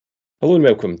Hello and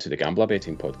welcome to the Gambler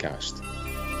Betting Podcast.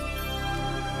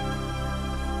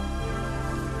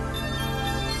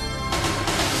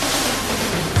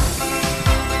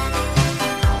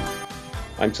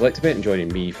 I'm SelectAbet, and joining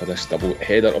me for this double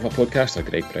header of a podcast are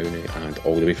Greg Brownie and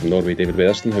all the way from Norway, David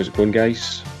Weatherston. How's it going,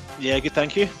 guys? Yeah, good,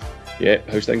 thank you. Yeah,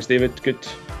 how's things, David? Good?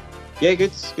 Yeah,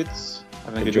 good.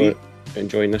 Having a good week.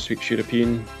 Enjoying this week's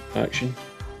European action?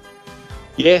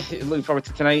 Yeah, looking forward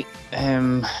to tonight.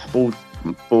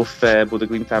 Both Bodø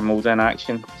Glimt and Molde in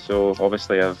action. So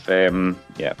obviously I've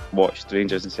watched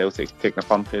Rangers and Celtic take a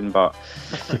pumping, but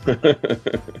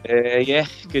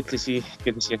good to see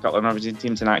a couple of Norwegian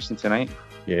teams in action tonight.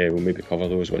 Yeah, we'll maybe cover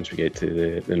those once we get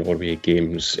to the Norway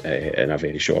games in a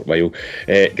very short while.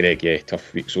 Greg, yeah,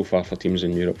 tough week so far for teams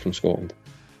in Europe from Scotland.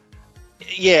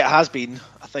 Yeah, it has been.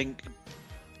 I think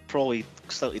probably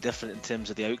slightly different in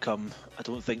terms of the outcome. I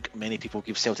don't think many people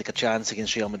give Celtic a chance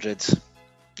against Real Madrid.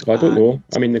 Well, I don't know.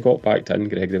 I mean, they got backed in,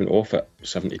 Greg. They went off at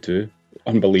 72.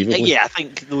 Unbelievably. Yeah, I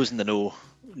think those in the know,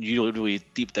 you really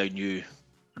deep down knew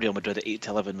Real Madrid at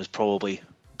 8-11 was probably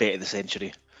bet of the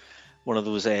century. One of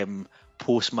those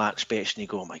post-match bets, and you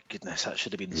go, oh my goodness, that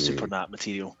should have been super nat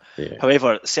material. Yeah.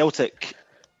 However, Celtic,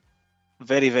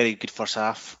 very, very good first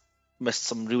half, missed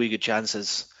some really good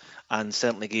chances, and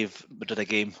certainly gave Madrid a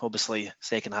game. Obviously,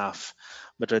 second half,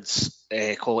 Madrid's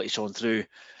quality shone through.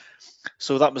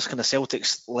 So that was kind of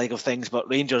Celtic's leg of things. But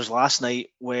Rangers last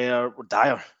night were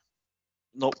dire.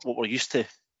 Not what we're used to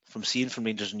from seeing from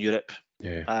Rangers in Europe.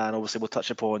 Yeah. And obviously we'll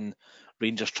touch upon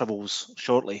Rangers' troubles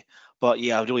shortly. But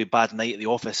yeah, a really bad night at the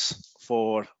office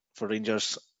for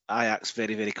Rangers. Ajax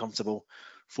very, very comfortable.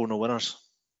 4-0 winners.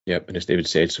 Yep, and as David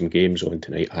said, some games on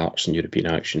tonight, Hearts and European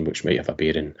action, which might have a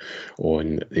bearing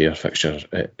on their fixture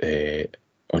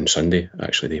on Sunday.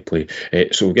 Actually, they play.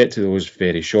 So we'll get to those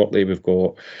very shortly. We've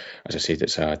got, as I said,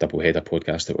 it's a double-header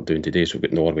podcast that we're doing today, so we've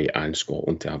got Norway and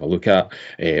Scotland to have a look at.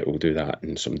 We'll do that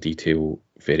in some detail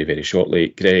very, very shortly.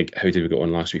 Greg, how did we get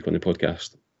on last week on the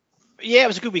podcast? Yeah, it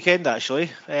was a good weekend,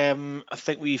 actually. I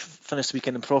think we finished the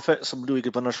weekend in profit. Some really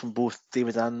good winners from both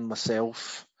David and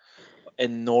myself.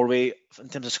 In Norway, in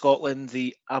terms of Scotland,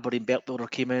 the Aberdeen bet builder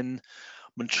came in.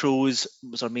 Montrose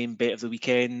was our main bet of the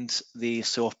weekend. They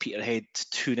saw off Peterhead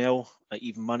 2-0 at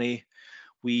even money.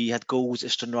 We had goals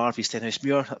at Stranraer v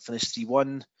Stenhousemuir. That finished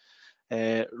 3-1.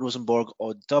 Rosenborg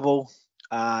odd double.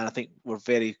 And I think we're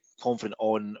very confident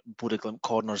on Bodø Glimt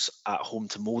corners at home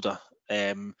to Molde.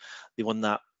 They won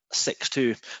that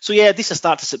 6-2. So yeah, decent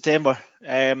start to September.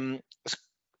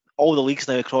 All the leagues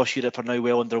now across Europe are now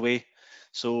well underway.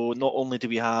 So not only do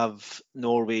we have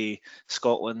Norway,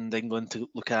 Scotland, England to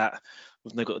look at,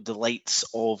 we've now got the delights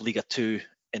of Liga 2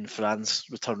 in France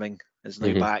returning. Is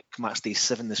now back. Match day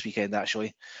 7 this weekend,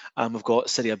 actually. And we've got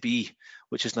Serie B,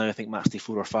 which is now, I think, match day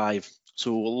 4 or 5.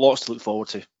 So lots to look forward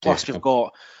to. Plus, we've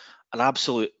got an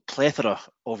absolute plethora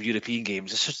of European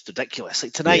games. It's just ridiculous.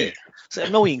 Like tonight, it's like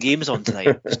a million games on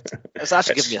tonight. It's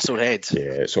actually giving me a sore head.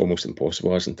 Yeah, it's almost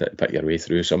impossible, isn't it, to pick your way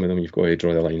through some of them. You've got to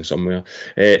draw the line somewhere.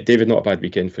 David, not a bad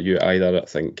weekend for you either. I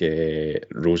think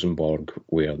Rosenborg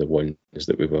were the ones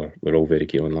that we were all very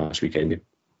keen on last weekend.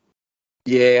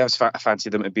 Yeah, I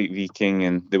fancied them to beat Viking,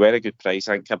 and they were a good price.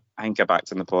 I think I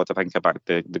backed in the pod. I think I backed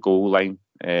the goal line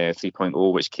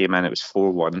 3.0, which came in. It was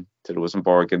 4-1 to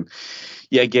Rosenborg, and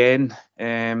yeah, again,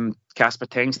 Kasper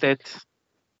Tengstedt.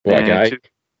 What a guy!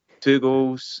 Two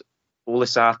goals. Ole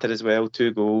Sæter as well.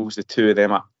 2 goals. The two of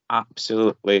them are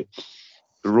absolutely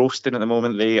roasting at the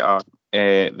moment. They are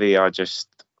just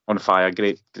on fire.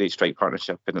 Great strike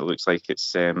partnership, and it looks like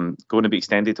it's going to be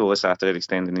extended. Ole Sæter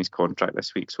extending his contract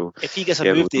this week. So if he gets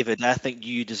a move, David, I think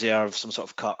you deserve some sort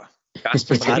of cut.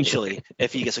 Financially,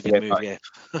 if he gets a good move,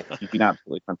 he's been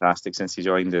absolutely fantastic since he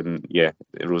joined, and yeah,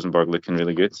 Rosenborg looking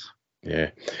really good.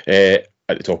 Yeah.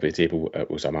 At the top of the table, it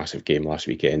was a massive game last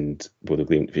weekend. Bodø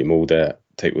Glimt v Molde.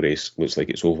 Title race looks like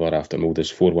it's over after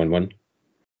Molde's 4-1 win.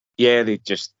 Yeah, they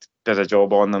just did a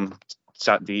job on them.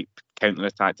 Sat deep,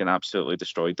 counter-attacked and absolutely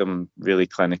destroyed them. Really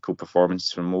clinical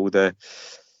performance from Molde.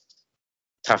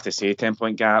 Have to say,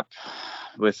 10-point gap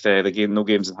with the game, no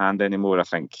games in hand anymore. I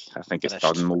think it's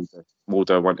done.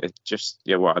 Molde wanted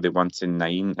what are they,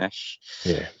 1-9-ish?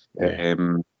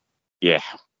 Yeah.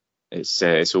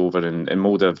 It's over, and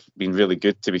Molde have been really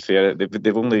good. To be fair,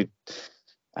 they've only,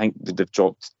 I think they've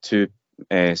dropped two.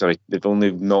 They've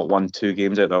only not won 2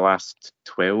 games out of the last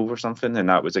 12 or something, and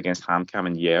that was against HamKam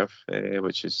and Jerv,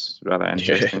 which is rather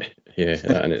interesting. Yeah,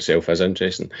 that in itself is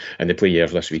interesting. And they play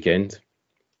Jerv this weekend.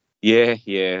 Yeah,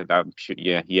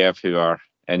 Jerv, who are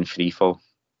in freefall.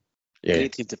 Yeah.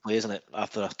 Great team to play, isn't it,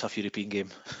 after a tough European game?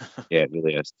 Yeah, it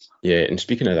really is. Yeah, and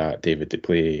speaking of that, David, they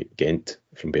play Ghent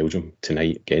from Belgium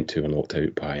tonight, getting to were knocked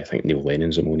out by, I think, Neil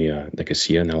Lennon's Omonia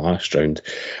Nicosia in the last round.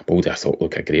 Molde, I thought,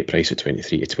 look, a great price at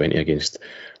 23-20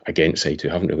 against sides who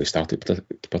haven't really started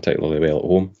particularly well at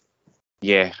home.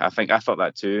 Yeah, I thought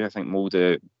that too. I think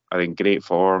Molde are in great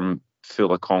form,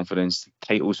 full of confidence.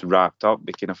 Titles wrapped up.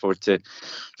 They can afford to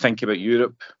think about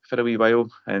Europe for a wee while.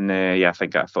 And I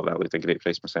thought that looked a great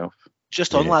price myself.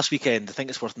 Just on last weekend, I think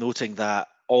it's worth noting that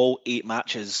all 8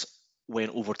 matches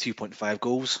went over 2.5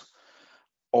 goals.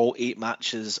 All 8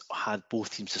 matches had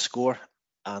both teams to score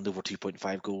and over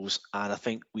 2.5 goals. And I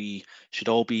think we should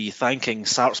all be thanking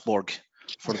Sarpsborg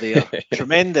for their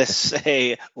tremendous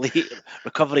late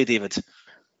recovery, David.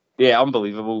 Yeah,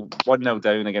 unbelievable. 1-0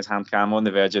 down against HamKam, on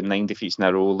the verge of 9 defeats in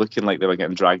a row, looking like they were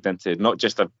getting dragged into not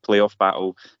just a playoff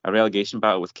battle, a relegation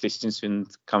battle with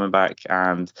Kristiansund coming back,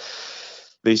 and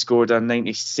they scored a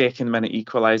 92nd minute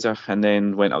equaliser and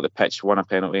then went up the pitch, won a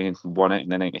penalty and won it in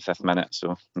the 95th minute.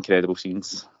 So incredible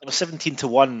scenes. It was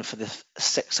 17-1 for the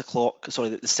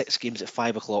 6 games at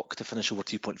 5 o'clock to finish over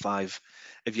 2.5.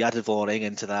 If you added Vålerenga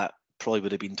into that, probably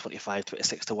would have been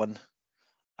 26-1.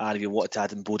 And if you wanted to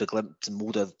add in Bodø Glimt and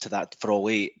Molde to that for all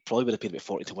 8, probably would have been about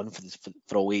 40-1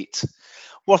 for all 8.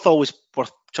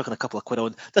 Worth chucking a couple of quid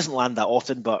on. Doesn't land that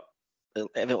often, but if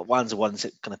it lands once,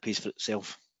 it kind of pays for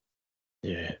itself.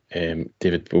 Yeah,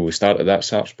 David, we'll start at that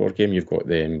Sarpsborg game. You've got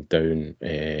them down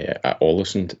at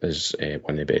Ålesund as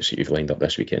one of the bets that you've lined up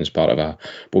this weekend as part of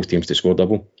both teams to score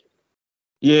double.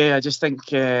 Yeah, I just think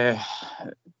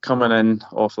coming in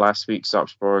off last week,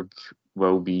 Sarpsborg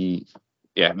will be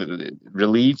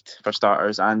relieved for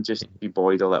starters and just be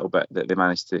buoyed a little bit that they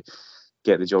managed to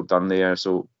get the job done there.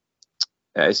 So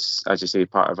it's, as you say,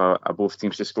 part of a both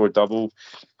teams to score double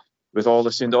with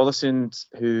Ålesund,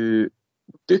 who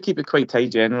do keep it quite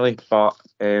tight generally, but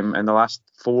in the last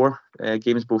 4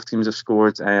 games both teams have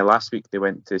scored. Last week they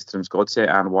went to Strømsgodset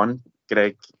and won.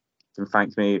 Greg can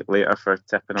thank me later for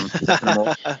tipping them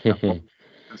off.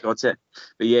 Strømsgodset.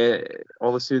 But yeah,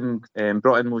 Ålesund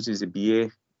brought in Moses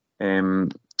Ibie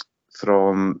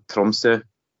from Tromsø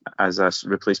as a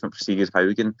replacement for Sigurd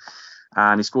Haugen,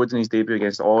 and he scored in his debut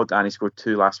against Odd, and he scored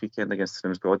 2 last weekend against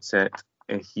Strømsgodset.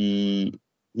 He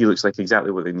looks like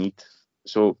exactly what they need.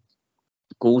 So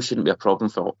goals shouldn't be a problem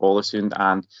for Ålesund,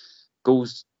 and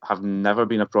goals have never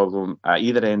been a problem at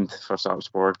either end for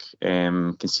Sarpsborg,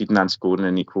 conceding and scoring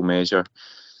in equal measure.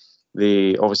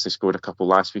 They obviously scored a couple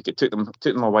last week. It took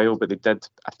them a while, but they did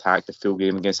attack the full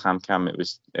game against HamKam. It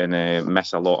was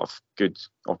miss a lot of good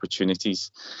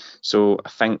opportunities. So I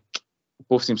think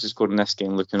both teams have scored in this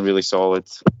game, looking really solid.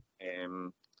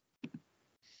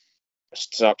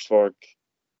 Sarpsborg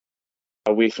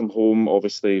away from home,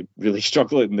 obviously really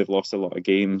struggling. They've lost a lot of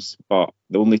games, but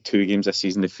the only 2 games this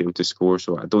season they failed to score,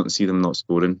 so I don't see them not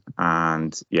scoring.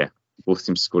 And yeah, both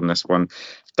teams scoring this one.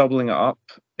 Doubling it up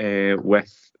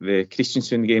with the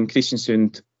Kristiansund game.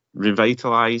 Kristiansund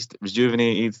revitalised,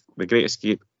 rejuvenated. The Great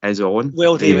Escape is on.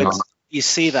 Well, David, you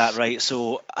say that, right?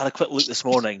 So I had a quick look this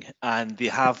morning, and they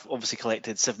have obviously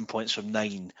collected 7 points from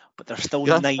 9, but they're still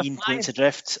 9 points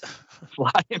adrift.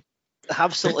 Flying.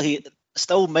 Absolutely,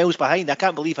 still miles behind. I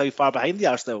can't believe how far behind they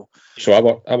are still. So I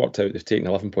worked out they've taken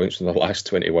 11 points from the last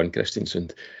 21,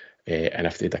 Kristiansund, and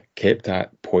if they'd have kept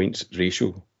that points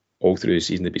ratio all through the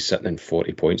season, they'd be sitting in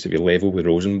 40 points. They'd be level with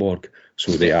Rosenborg.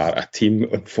 So they are a team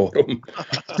on form.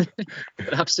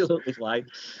 They're absolutely flying.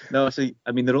 No, so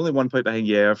I mean, they're only 1 point behind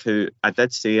Jerv, who I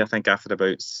did say, I think after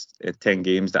about 10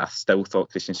 games, that I still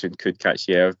thought Kristiansund could catch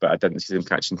Jerv, but I didn't see them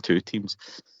catching 2 teams.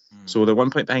 So they're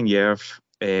 1 point behind Jerv.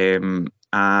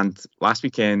 And last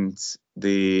weekend,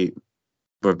 they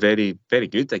were very, very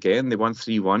good again. They won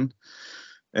 3-1.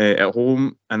 At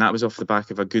home, and that was off the back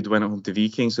of a good win at home to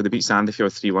Viking. So they beat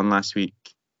Sandefjord 3-1 last week,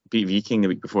 beat Viking the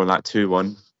week before that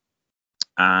 2-1.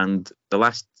 And the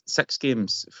last 6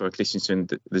 games for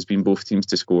Kristiansund, there's been both teams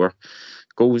to score.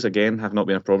 Goals again have not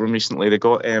been a problem recently. They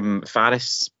got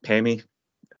Faris Pemi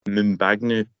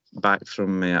Mumbagnu back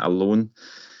from a loan.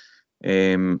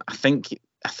 I think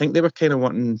they were kind of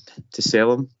wanting to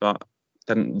sell him, but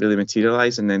didn't really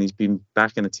materialise. And then he's been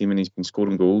back in the team and he's been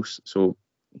scoring goals. So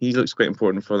he looks quite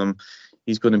important for them.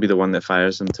 He's going to be the one that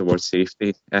fires them towards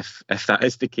safety, if that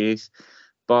is the case.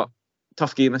 But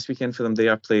tough game this weekend for them. They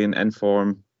are playing in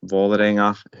form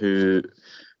Vålerenga, who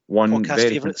won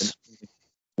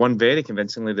very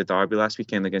convincingly the derby last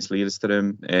weekend against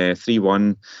Lillestrøm,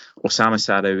 3-1. Osama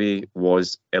Sarawi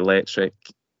was electric.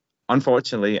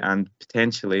 Unfortunately, and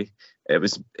potentially,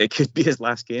 it could be his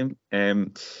last game.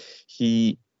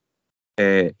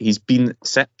 He's been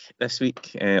sick this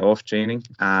week, off training,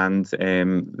 and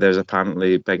there's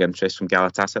apparently big interest from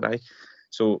Galatasaray.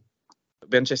 So It'll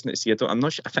be interesting to see. I'm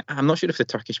not sure. I'm not sure if the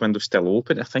Turkish window's still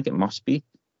open. I think it must be.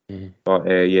 Mhm. But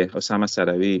yeah, Osama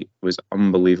Sarawi was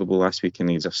unbelievable last week, and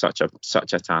he's such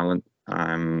a talent.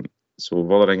 So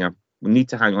Vålerenga need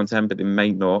to hang on to him, but they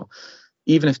might not.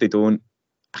 Even if they don't,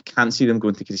 I can't see them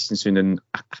going to Kristiansund, and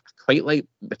I quite like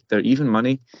if they're even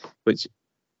money, which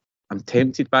I'm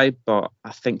tempted by, but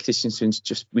I think Kristiansund's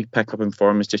just we pick up in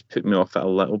form has just put me off it a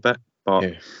little bit. But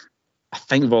Yeah. I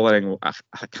think Vålerenga,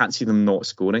 I can't see them not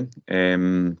scoring.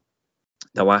 The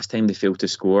last time they failed to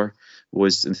score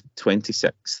was the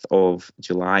 26th of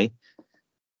July.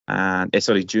 And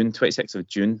June 26th of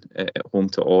June at home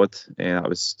to Odd. That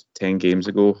was 10 games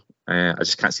ago. I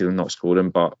just can't see them not scoring,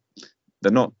 but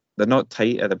they're not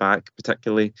tight at the back,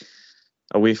 particularly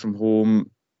away from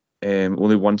home.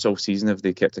 Only once all season have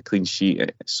they kept a clean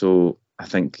sheet. So I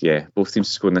think, both teams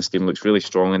to score in this game looks really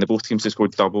strong, and the both teams to score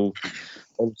double.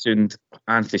 Ålesund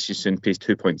and Kristiansund pays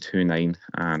 2.29,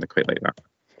 and I quite like that.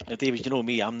 Now, David, you know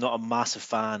me, I'm not a massive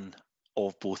fan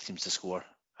of both teams to score.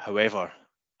 However,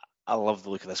 I love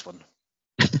the look of this one.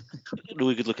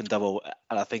 Really good looking double,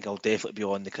 and I think I'll definitely be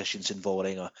on the Kristiansund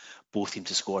Vålerenga both teams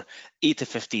to score.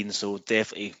 8-15, so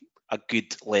definitely a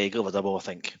good leg of a double, I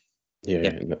think. Yeah,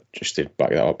 and just to back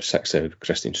that up, all six of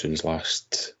Kristiansund's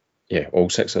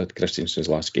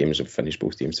last games have finished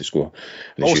both teams to score.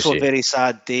 And Also, a very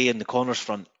sad day in the corners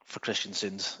front for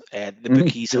Kristiansund. The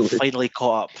bookies have finally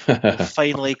caught up. They've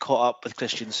finally caught up with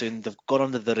Kristiansund. They've gone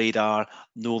under the radar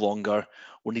no longer.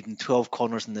 We're needing 12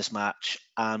 corners in this match,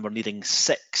 and we're needing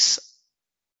 6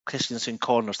 Kristiansund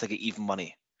corners to get even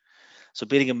money. So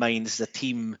bearing in mind, this is a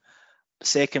team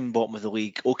second bottom of the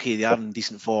league. Okay, they are in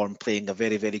decent form, playing a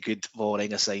very, very good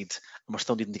Vålerenga side, and we're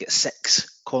still needing to get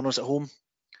 6 corners at home.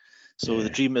 So the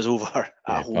dream is over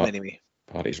at home anyway.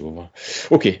 Party's over.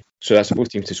 Okay, so that's both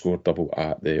teams to score double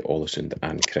at the Ålesund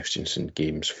and Kristiansund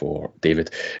games for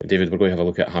David. David, we're going to have a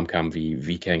look at HamKam v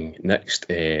Viking next.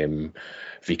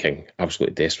 Viking,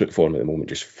 absolutely desperate form at the moment,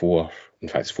 just 4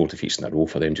 defeats in a row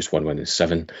for them, just 1 win in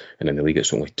 7, and in the league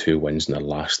it's only 2 wins in their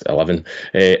last 11.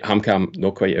 HamKam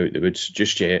not quite out of the woods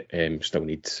just yet, still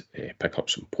need to pick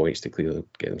up some points to clearly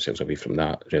get themselves away from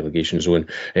that relegation zone.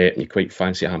 You quite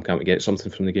fancy HamKam to get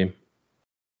something from the game?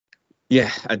 Yeah,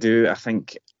 I do. I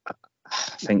think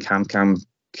HamKam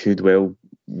could well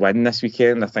win this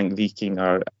weekend. I think Viking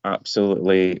are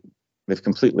they've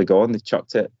completely gone. They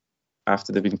chucked it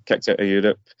after they've been kicked out of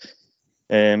Europe.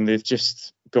 They've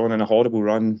just gone on a horrible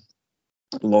run.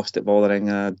 Lost at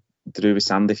Vålerenga, drew with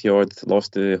Sandefjord,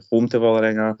 lost at home to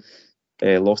Vålerenga,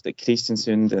 lost at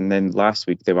Kristiansund, and then last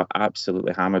week they were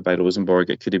absolutely hammered by Rosenborg.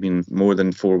 It could have been more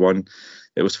than 4-1.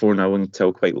 It was 4-0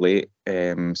 until quite late,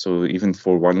 so even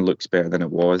 4-1 looks better than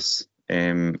it was.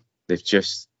 They've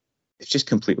just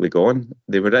completely gone.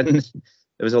 They were in.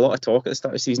 There was a lot of talk at the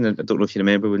start of the season. I don't know if you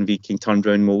remember when Viking turned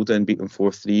around Molde and beat them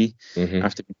 4-3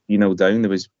 after being 3-0 down.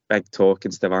 There was big talk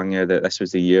in Stavanger that this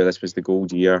was the year, this was the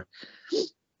gold year.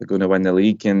 They're going to win the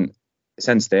league, and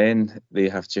since then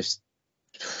they've just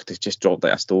dropped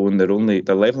like a stone. They're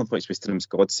 11 points with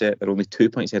Strømsgodset. They're only 2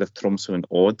 points ahead of Tromsø and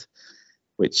Odd,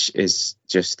 which is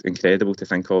just incredible to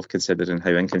think of considering how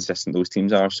inconsistent those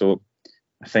teams are. So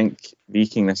I think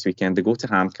Viking this weekend, they go to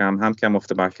HamKam. HamKam off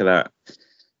the back of that,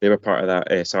 they were part of that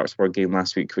Sarpsborg game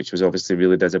last week, which was obviously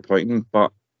really disappointing,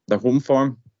 but their home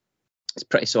form is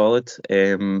pretty solid.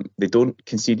 They don't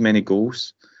concede many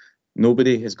goals.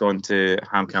 Nobody has gone to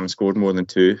HamKam and scored more than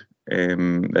 2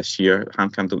 this year.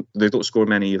 HamKam don't score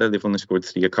many either. They've only scored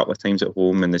 3 a couple of times at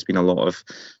home, and there's been a lot of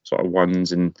sort of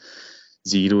 1s and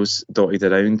 0s dotted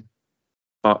around.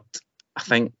 But I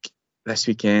think this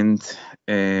weekend,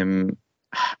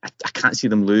 I can't see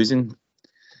them losing.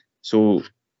 So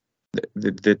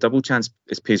the double chance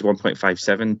pays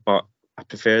 1.57, but I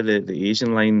prefer the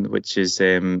Asian line, which is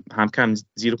HamKam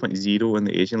 0.0 on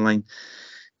the Asian line.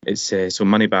 It's so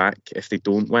money back if they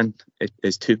don't win. It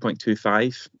is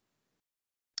 2.25,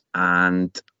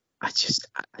 and I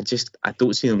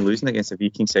don't see them losing against a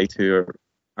Viking side who are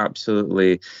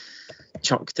absolutely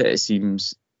chucked it. It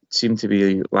seem to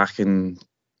be lacking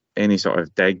any sort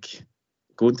of dig.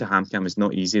 Going to HamKam is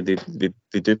not easy. They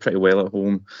do pretty well at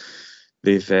home.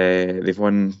 They've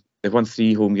won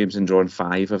 3 home games and drawn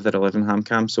 5 of their 11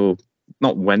 HamKam. So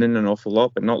not winning an awful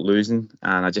lot, but not losing.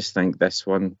 And I just think this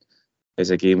one is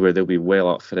a game where they'll be well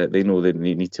up for it. They know they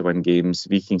need to win games.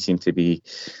 Vikings seem to be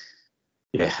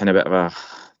in a bit of a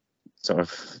sort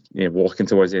of walking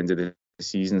towards the end of the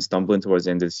season, stumbling towards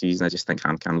the end of the season. I just think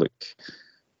HamKam look.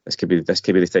 This could be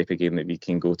the type of game that we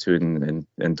can go to and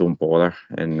don't bother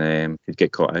and could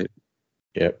get caught out.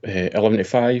 Yep,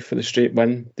 11-5 for the straight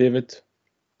win, David.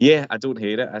 Yeah, I don't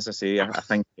hate it. As I say, I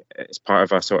think it's part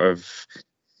of a sort of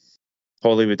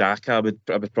Hollywood Aka, I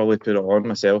would probably put it on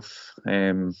myself.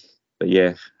 But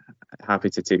yeah, happy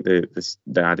to take the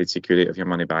added security of your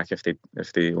money back if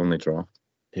they only draw.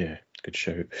 Yeah, good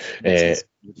shout.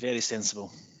 Very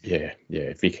sensible. Yeah,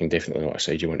 Viking definitely not a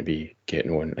side you want to be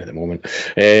getting on at the moment.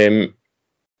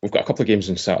 We've got a couple of games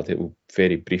on Saturday that we'll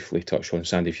very briefly touch on.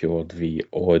 Sandefjord v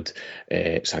Odd.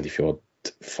 Sandefjord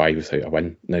 5 without a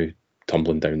win now,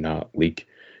 tumbling down that league,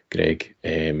 Greg,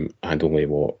 and only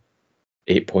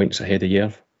 8 points ahead of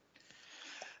Jerv.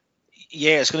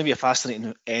 Yeah, it's going to be a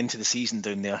fascinating end to the season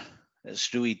down there.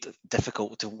 It's really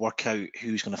difficult to work out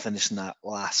who's going to finish in that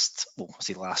last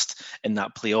in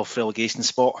that playoff relegation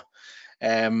spot.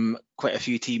 Quite a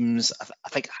few teams. I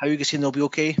think Haugesund will be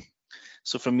okay.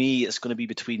 So for me, it's going to be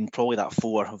between probably that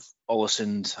 4 of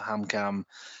Ålesund, HamKam,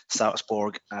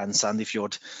 Sarpsborg and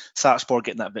Sandefjord. Sarpsborg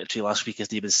getting that victory last week, as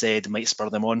David said, might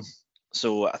spur them on.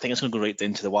 So I think it's going to go right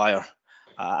down to the wire.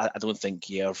 I don't think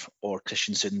Jerv or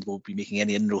Kristiansund will be making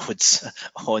any inroads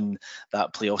on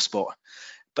that playoff spot.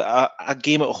 But a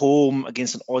game at home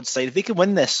against an Odd side, if they can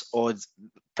win this, Odd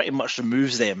pretty much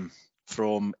removes them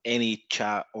from any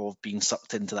chat of being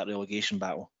sucked into that relegation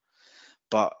battle.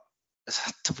 But it's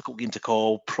a difficult game to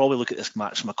call. Probably look at this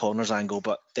match from a corners angle,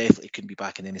 but definitely couldn't be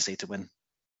backing any side to win.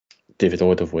 David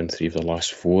Odd have won 3 of their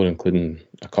last 4, including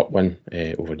a cup win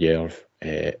over Jerv.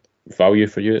 Value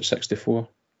for you at 64?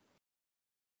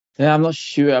 Yeah, I'm not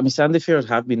sure. I mean, Sandefjord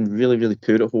have been really, really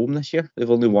poor at home this year. They've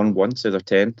only won once out of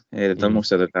 10. They've done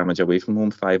most of their damage away from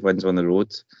home, 5 wins on the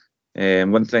road.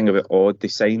 One thing about Odd, they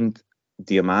signed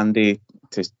Diamande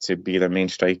to be their main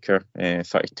striker,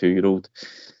 32-year-old.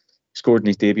 Scored in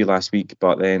his debut last week,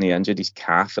 but then he injured his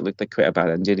calf. It looked like quite a bad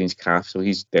injury in his calf, so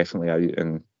he's definitely out,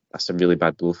 and that's a really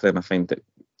bad blow for them. I find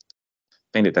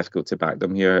it difficult to back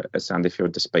them here at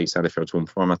Sandefjord, despite Sandefjord's home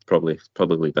form. I'd probably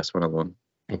leave this one alone.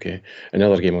 Okay.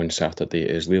 Another game on Saturday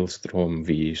is Lillestrøm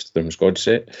v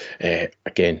Strømsgodset.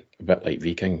 Again, a bit like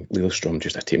Viking. Lillestrøm,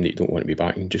 just a team that you don't want to be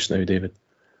backing just now, David.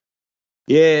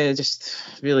 Yeah, just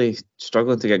really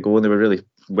struggling to get going. They were really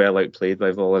well outplayed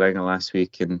by Vålerenga last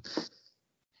week, and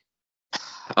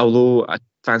although I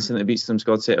fancy them to beat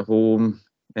Strømsgodset at home,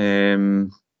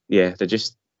 they're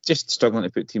just struggling to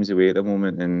put teams away at the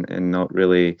moment, and not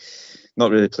really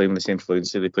playing with the same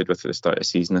fluency they played with at the start of the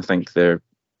season. I think they're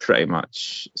pretty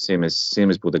much same as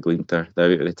Bodø Glimt. They're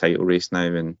out of the title race now,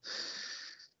 and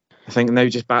I think now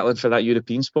just battling for that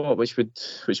European spot, which would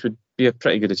be a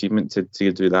pretty good achievement to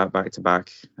do that back to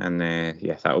back, and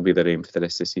that will be their aim for the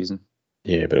rest of the season.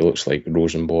 Yeah, but it looks like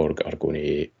Rosenborg are going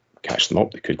to catch them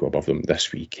up. They could go above them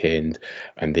this weekend,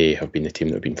 and they have been the team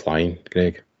that have been flying,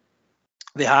 Greg.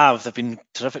 They have. They've been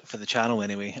terrific for the channel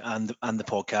anyway, and the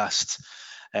podcast.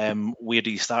 Where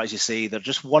do you start, as you say? They're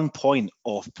just 1 point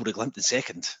off Bodø Glimt in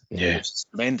second. Yeah. Which is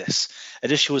tremendous. It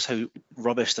just shows how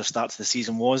rubbish their start to the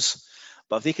season was.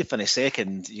 But if they could finish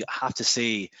second, you have to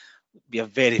say it'd be a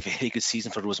very, very good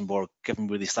season for Rosenborg, given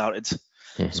where they started.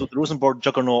 Mm-hmm. So the Rosenborg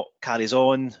juggernaut carries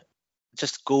on.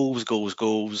 Just goals.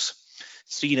 3-0,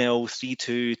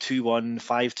 3-2, 2-1,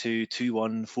 5-2,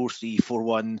 2-1, 4-3,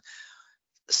 4-1.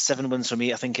 7 wins from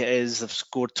 8, I think it is. They've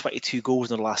scored 22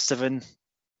 goals in their last 7.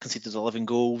 Conceded 11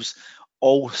 goals.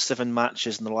 All 7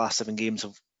 matches in the last 7 games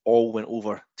have all went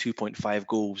over 2.5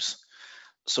 goals.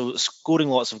 So scoring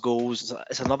lots of goals.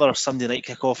 It's another Sunday night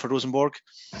kickoff for Rosenborg.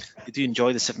 They do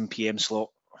enjoy the 7 p.m. slot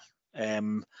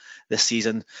this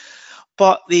season.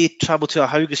 But they travel to a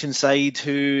Haugesund side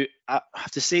who I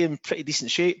have to say in pretty decent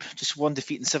shape. Just 1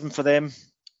 defeat and 7 for them.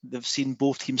 They've seen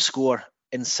both teams score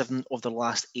in 7 of their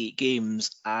last 8 games,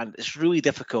 and it's really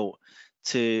difficult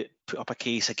to put up a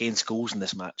case against goals in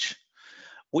this match.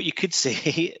 What you could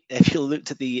say, if you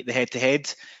looked at the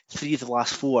head-to-head, 3 of the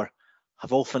last 4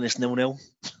 have all finished 0-0.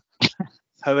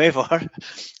 However,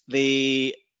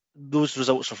 those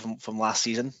results are from last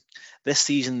season. This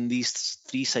season, these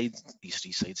two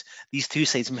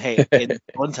sides met in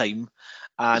one time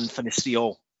and finished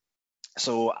 3-3.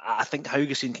 So I think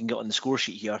Haugesund can get on the score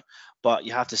sheet here, but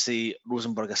you have to say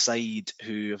Rosenborg aside,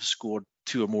 who have scored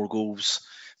 2 or more goals,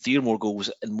 3 or more goals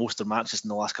in most of their matches in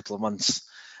the last couple of months.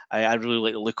 I really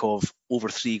like the look of over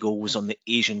 3 goals on the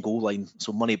Asian goal line.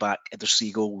 So money back if there's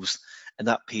 3 goals, and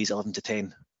that pays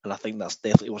 11-10. And I think that's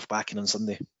definitely worth backing on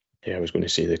Sunday. Yeah, I was going to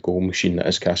say the goal machine that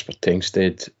is Kasper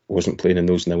Tengstedt wasn't playing in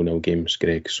those 0-0 games,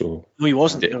 Greg. So no, he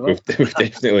wasn't. We've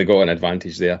definitely got an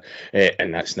advantage there,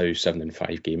 and that's now 7 in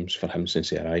 5 games for him since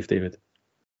he arrived, David.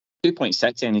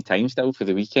 2.6 any time still for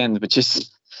the weekend, which is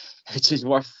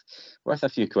worth a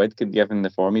few quid given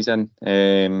the form he's in.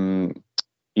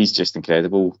 He's just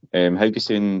incredible.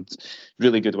 Haugesund,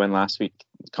 really good win last week,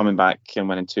 coming back and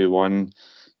winning 2-1.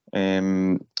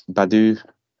 Badu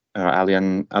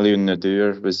Alian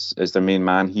Nadur is their main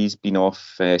man. He's been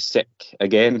off sick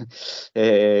again,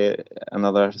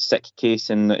 another sick case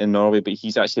in Norway, but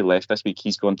he's actually left this week.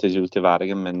 He's gone to Zulte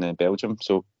Waregem in Belgium,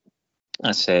 so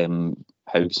that's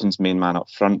Haugesund's main man up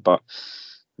front. But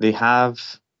they have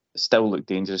still looked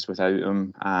dangerous without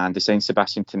him, and they signed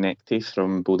Sebastian Tenekte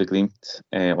from Bodø Glimt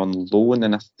on loan,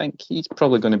 and I think he's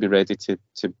probably going to be ready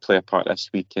to play a part this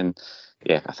week. And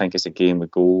yeah, I think it's a game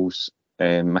with goals.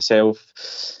 Myself,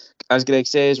 as Greg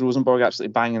says, Rosenborg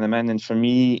absolutely banging them in, and for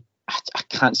me, I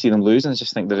can't see them losing. I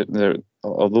just think they're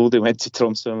although they went to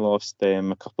Tromsø and lost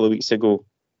a couple of weeks ago,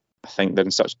 I think they're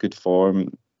in such good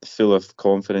form, full of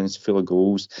confidence, full of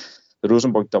goals. The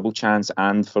Rosenborg double chance,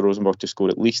 and for Rosenborg to score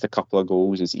at least a couple of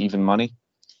goals, is even money.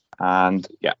 And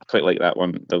yeah, I quite like that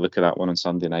one. The look of that one on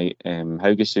Sunday night.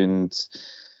 Haugesund,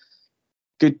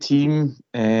 good team.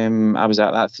 I was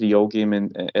at that 3-3 game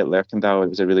at Lerkendal. It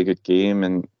was a really good game,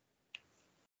 and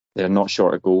they're not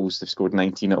short of goals. They've scored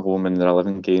 19 at home in their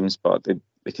 11 games, but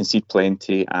they concede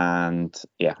plenty. And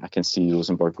yeah, I can see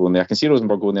Rosenborg going there. I can see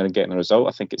Rosenborg going there and getting a result.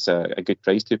 I think it's a good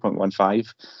price, 2.15.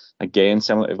 Again,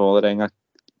 similar to Vålerenga,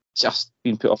 just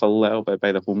been put off a little bit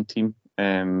by the home team,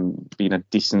 being a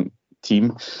decent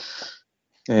team.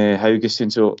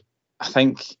 Haugesund, so I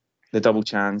think the double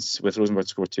chance with Rosenborg to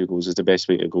score 2 goals is the best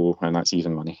way to go, and that's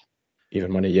even money.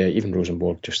 Even money, yeah. Even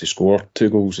Rosenborg just to score 2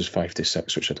 goals is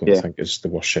 5-6, which I don't think is the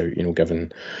worst shout.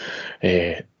 Given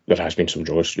there has been some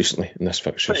draws recently in this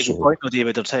fixture. Pretty good point, though,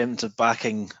 David, in terms of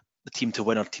backing the team to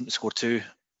win or team to score 2.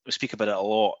 We speak about it a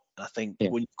lot, and I think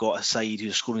when you've got a side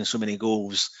who's scoring so many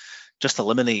goals, just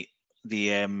eliminate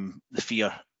the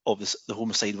fear of the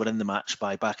home side winning the match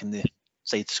by backing the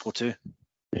side to score 2.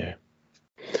 Yeah.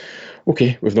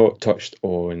 Okay, we've not touched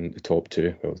on the top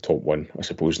 2. Well, the top 1, I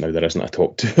suppose. Now there isn't a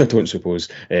top 2, I don't suppose.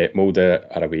 Molde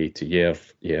are away to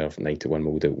Jerv 9-1,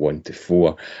 Molde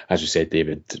 1-4. As you said,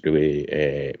 David,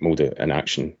 really Molde in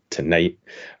action tonight,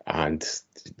 and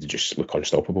they just look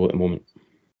unstoppable at the moment.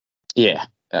 Yeah,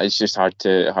 it's just hard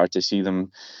to see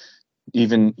them.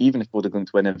 Even if Bodø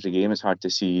Glimt win every game, it's hard to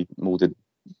see Molde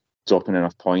dropping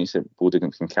enough points that Bodø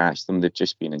Glimt can catch them. They've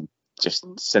just been in just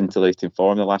scintillating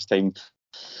form. The last time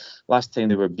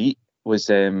they were beat was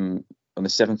on the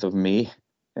 7th of May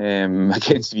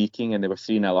against Viking, and they were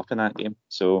 3-0 up in that game.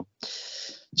 So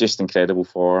just incredible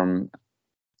form.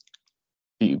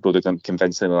 Beat Bodø Glimt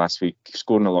convincingly last week,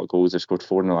 scoring a lot of goals. They've scored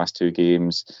 4 in the last 2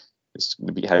 games.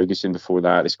 They beat Haugesund before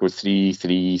that. They scored 3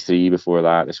 before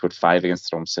that. They scored 5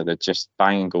 against Tromsø. They're just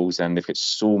banging goals in. They've got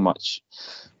so much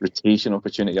rotation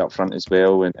opportunity up front as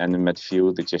well, and in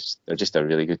midfield. They're just a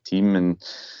really good team, and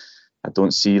I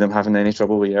don't see them having any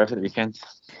trouble with Jerv at the weekend.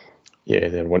 Yeah,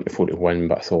 they're 1-4 to win,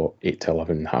 but I thought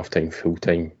 8-11 half-time,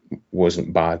 full-time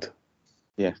wasn't bad.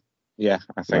 Yeah,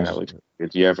 I think that looks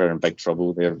good. Jerv are in big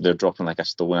trouble. They're dropping like a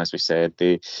stone, as we said.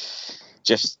 They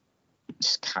just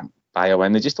can't buy a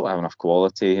win. They just don't have enough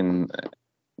quality, and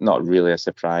not really a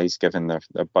surprise given their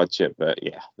budget. But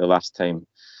yeah, the last time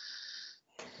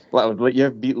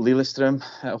Jerv beat Lillestrøm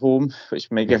at home,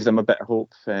 which might give them a bit of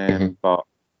hope. But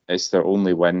it's their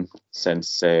only win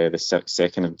since the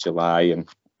 2nd of July, and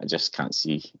I just can't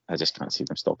see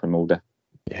them stopping Molde.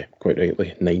 Yeah, quite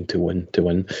rightly, 9-1 to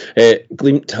win.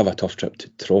 Glimt have a tough trip to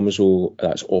Tromsø.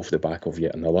 That's off the back of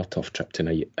yet another tough trip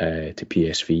tonight to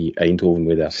PSV Eindhoven,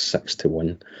 with their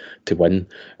 6-1 to win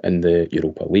in the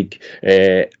Europa League.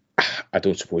 I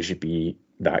don't suppose you'd be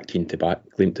that keen to back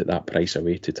Glimt at that price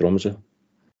away to Tromsø.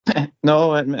 No,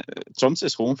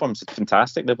 Tromsø's home form is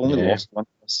fantastic. They've only lost one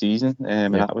this season,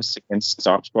 and that was against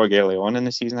Sarpsborg early on in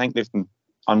the season. I think they've been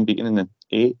unbeaten in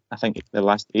the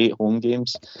last 8 home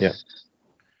games. Yeah,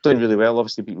 doing really well.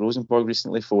 Obviously beat Rosenborg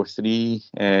recently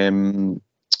 4-3.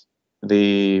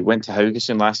 They went to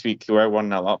Haugesund last week. They were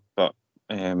 1-0 up, but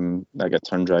that got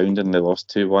turned round and they lost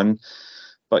 2-1.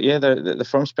 But yeah, the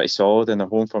form's pretty solid and the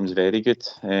home form's very good.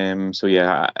 So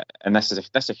yeah, and this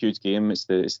is a huge game. It's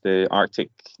the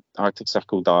Arctic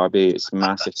Circle derby. It's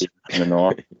massive in the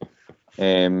north.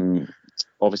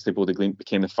 Obviously, Bodø Glimt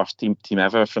became the first team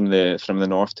ever from the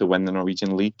north to win the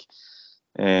Norwegian League,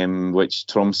 which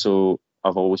Tromsø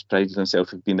have always prided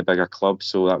themselves of being the bigger club.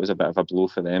 So that was a bit of a blow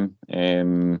for them.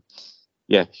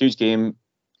 Yeah, huge game.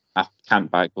 I can't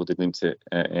back Bodø Glimt at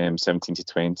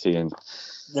 17-20, and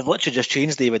they've literally just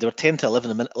changed, David. They were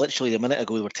 10-11 literally a minute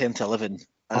ago. They were 10-11.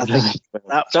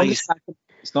 That price.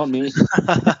 It's not me.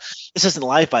 This isn't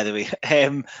live, by the way.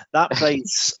 That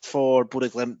price for Bodø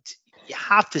Glimt, you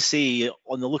have to say,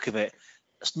 on the look of it,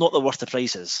 it's not the worst of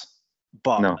prices.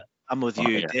 But no. I'm with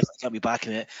you. Definitely can't be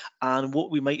backing it. And what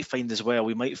we might find as well,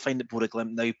 we might find that Bodø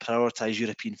Glimt now prioritise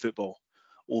European football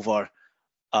over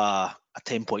a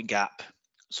 10-point gap.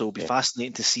 So it'll be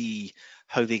fascinating to see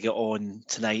how they get on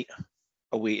tonight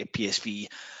away at PSV.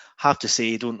 Have to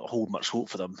say, don't hold much hope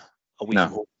for them away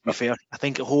from home. To be fair, I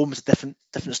think at home is a different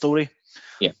story.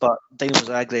 Yeah. But Dynamo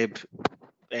Zagreb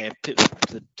put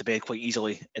to bed quite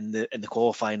easily in the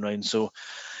qualifying round. So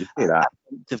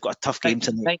they've got a tough game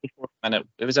tonight. 94th minute.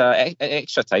 It was an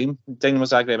extra time. Dynamo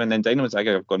Zagreb, and then Dynamo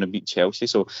Zagreb are going to beat Chelsea.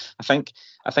 So I think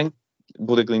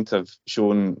Bodø Glimt have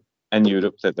shown in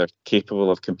Europe that they're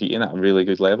capable of competing at a really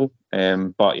good level.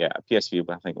 But yeah, PSV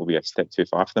I think will be a step too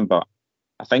far for them. But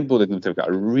I think Bodø Glimt have got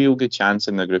a real good chance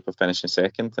in the group of finishing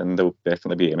second, and they'll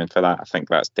definitely be aiming for that. I think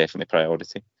that's definitely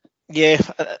priority. Yeah,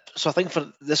 so I think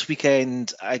for this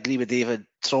weekend, I agree with David.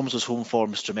 Tromsø's home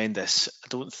form is tremendous. I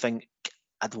don't think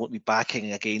I'd want to be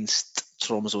backing against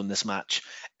Tromsø in this match.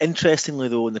 Interestingly,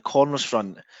 though, in the corners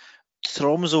front,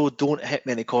 Tromsø don't hit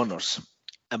many corners.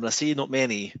 And when I say not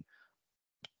many,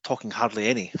 talking hardly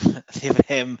any.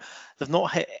 They've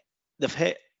not hit. They've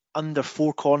hit under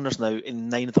 4 corners now in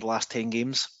 9 of their last 10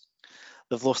 games.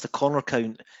 They've lost the corner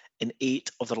count in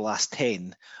 8 of their last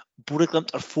 10. Bodø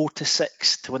Glimt are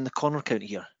 4-6 to win the corner count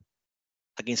here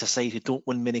against a side who don't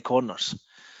win many corners.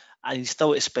 And you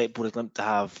still expect Bodø Glimt to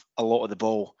have a lot of the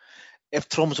ball. If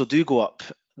Tromsø do go up,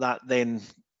 that then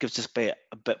gives this bet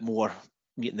a bit more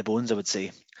meat in the bones, I would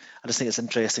say. I just think it's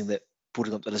interesting that Bodø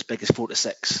Glimt are as big as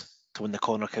 4-6 to win the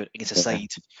corner count against a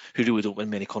side who really don't win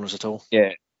many corners at all.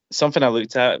 Yeah. Something I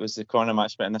looked at was the corner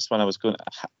match bet in this one. I was going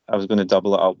to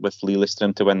double it up with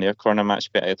Lillestrøm to win their corner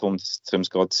match bet at home to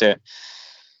Strømsgodset.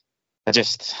 I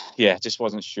just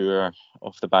wasn't sure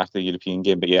off the back of the European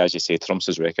game. But yeah, as you say,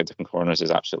 Tromsø's record in corners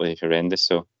is absolutely horrendous.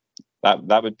 So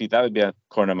that would be a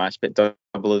corner match bet double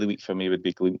of the week for me. Would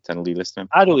be Glimt and Lillestrøm.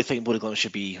 I really think Bodø Glimt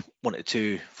should be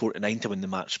 1-2, 4-9 to win the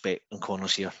match bet on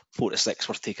corners here. 4-6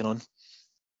 worth taking on.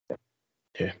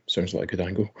 Yeah, sounds like a good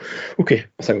angle. Okay,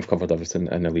 I think we've covered everything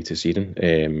in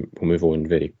Eliteserien. We'll move on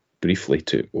very briefly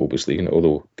to Obosligaen,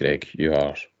 although, Greg, you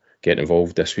are getting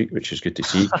involved this week, which is good to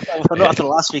see. Well, not after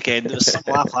last weekend. It was some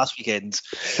laugh last weekend.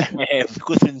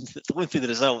 Going through the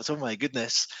results, oh my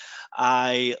goodness.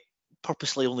 I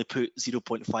purposely only put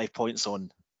 0.5 points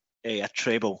on a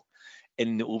treble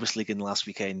in the Obosligaen last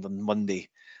weekend on Monday,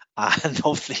 and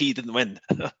obviously he didn't win.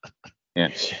 Yeah.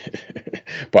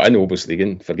 But in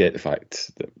Obosligaen, forget the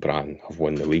fact that Brann have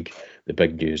won the league. The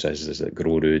big news is that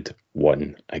Grorud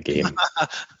won a game.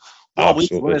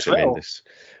 Absolutely tremendous.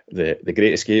 Well. The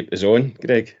Great Escape is on,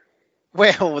 Greg.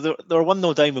 Well, they were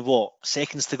 1-0 down with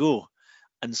seconds to go,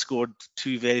 and scored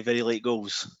 2 very, very late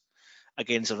goals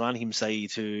against a Ranheim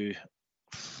side who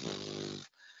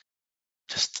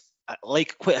just,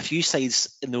 like quite a few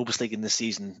sides in the Obosligaen this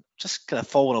season, just kind of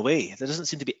fallen away. There doesn't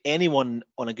seem to be anyone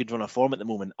on a good run of form at the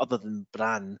moment other than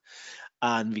Brann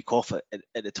and Vikov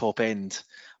at the top end.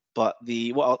 But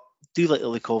what I do like the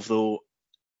look of, though,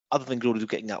 other than Grorud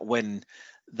getting that win,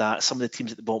 that some of the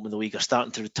teams at the bottom of the league are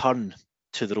starting to return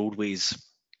to their old ways.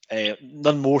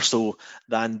 None more so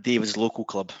than David's local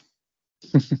club,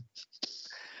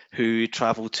 who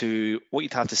travelled to what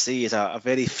you'd have to say is a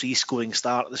very free-scoring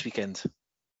start this weekend.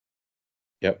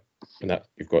 Yep, and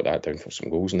you've got that down for some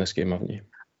goals in this game, haven't you?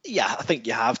 Yeah, I think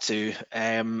you have to.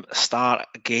 Start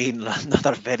again,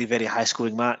 another very, very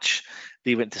high-scoring match.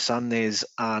 They went to Sandnes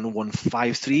and won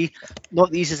 5-3.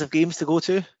 Not the easiest of games to go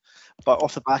to, but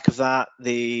off the back of that,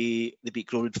 they beat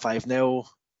Grorud 5-0.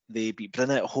 They beat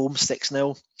Bryne at home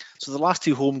 6-0. So the last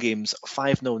 2 home games,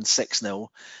 5-0 and 6-0,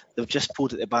 they've just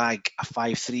pulled at the bag a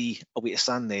 5-3 away to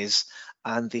Sandnes,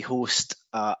 and they host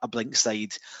a Blink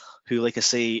side who, like I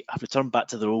say, have returned back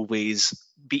to their old ways,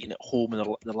 beaten at home in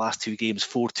their last 2 games,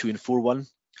 4-2 and 4-1.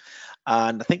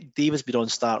 And I think David's been on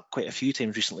start quite a few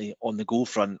times recently on the goal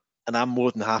front, and I'm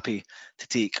more than happy to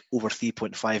take over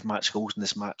 3.5 match goals in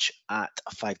this match at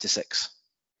a 5-6.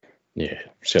 Yeah,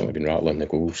 certainly been rattling the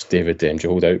goals. David, do you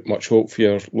hold out much hope for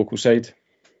your local side?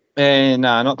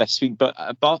 Nah, not this week, but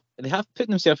they have put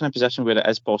themselves in a position where it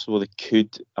is possible they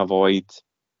could avoid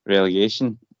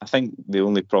relegation. I think the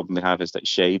only problem they have is that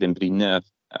Skeid and Bryne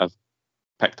have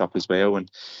picked up as well,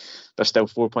 and they're still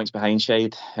 4 points behind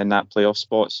Skeid in that playoff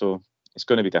spot, so it's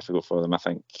going to be difficult for them. I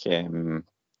think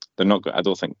they're not. I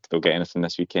don't think they'll get anything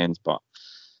this weekend, but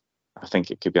I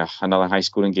think it could be another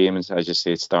high-scoring game, and as you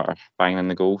say, start banging in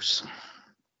the goals.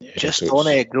 Yeah, just on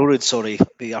Grorud, sorry,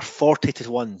 they are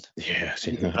 40-1. Yeah, I've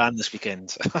seen that. Brann this weekend.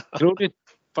 Grorud,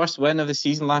 first win of the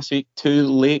season last week, 2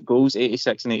 late goals,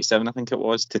 86 and 87, I think it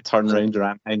was, to turn around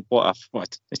Ranheim. What an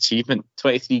achievement!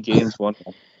 23 games, 1.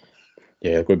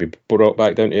 Yeah, they're going to be brought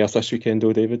back down to earth this weekend,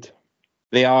 though, David.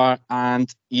 They are, and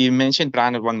you mentioned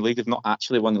Brann have won the league. They've not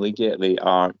actually won the league yet. They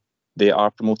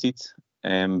are promoted.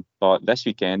 But this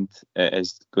weekend it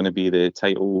is going to be the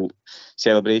title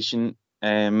celebration.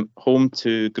 Home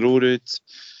to Grorud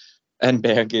in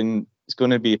Bergen. It's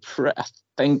going to be I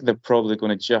think they're probably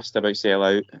going to just about sell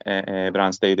out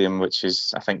Brann Stadium, which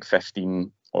is, I think,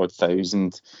 15,000 odd.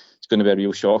 It's going to be a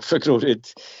real shock for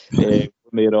Grorud.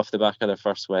 They're off the back of their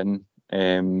first win.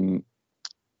 Brann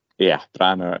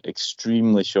are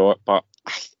extremely short, but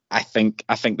I think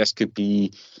this could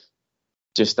be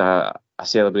just a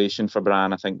celebration for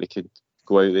Brann. I think they could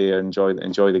go out there, enjoy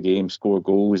the game, score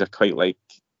goals. I quite like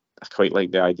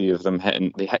the idea of them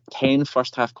hitting. They hit 10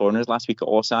 first half corners last week at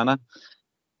Åsane,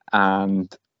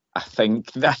 and I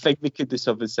think they could do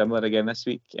something similar again this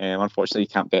week. Unfortunately, you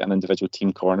can't bet on individual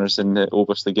team corners in the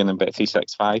Oberliga and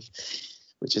Bet365,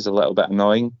 which is a little bit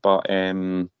annoying. But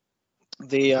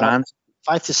they are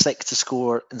 5-6 to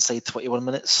score inside 21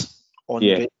 minutes on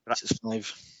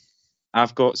Bet365.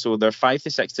 They're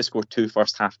 5-6 to score 2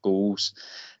 first half goals,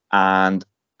 and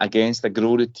against a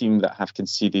Grorud team that have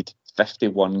conceded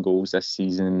 51 goals this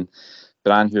season.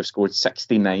 Brann, who have scored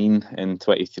 69 in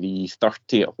 23,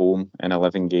 30 at home in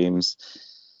 11 games.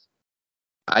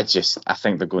 I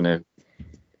think they're going to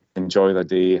enjoy their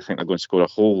day. I think they're going to score a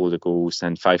whole load of goals,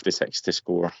 and 5-6 to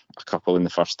score a couple in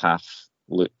the first half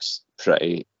looks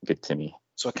pretty good to me.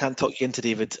 So I can't talk you into,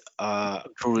 David,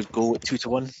 Grorud goal at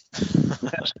 2-1.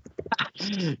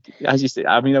 As you say,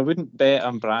 I mean, I wouldn't bet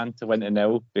on Brann to win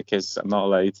 0 because I'm not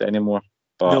allowed to anymore.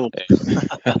 But, no.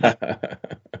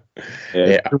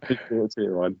 Yeah.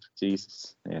 2-1.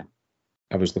 Jesus. Yeah.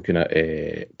 I was looking at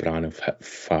Brann have hit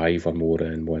 5 or more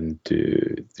in 1,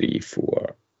 2, 3,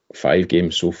 4, 5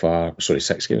 games so far. Sorry,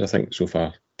 6 games I think so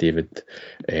far. David,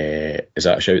 is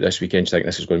that a shout this weekend? Do you think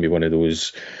this is going to be one of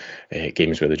those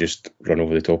games where they just run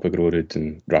over the top of Grorud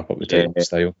and wrap up the title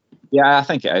style? Yeah, I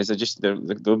think it is.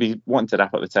 They'll be wanting to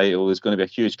wrap up the title. There's going to be a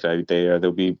huge crowd there.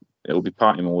 It'll be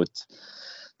party mode.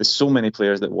 There's so many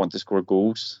players that want to score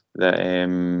goals that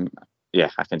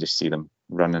I can just see them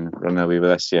running away with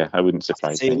this. Yeah, I wouldn't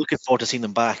surprise me. Looking forward to seeing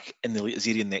them back in the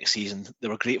Eliteserien next season. They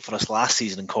were great for us last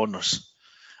season in corners.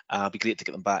 It'd be great to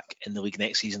get them back in the league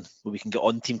next season where we can get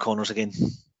on team corners again.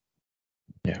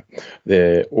 Yeah,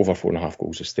 the over 4.5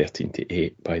 goals is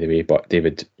 13-8, by the way. But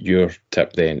David, your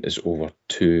tip then is over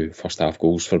 2 first half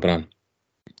goals for Brann.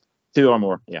 2 or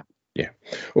more, yeah. Yeah.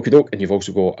 Okay, doke. And you've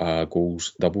also got a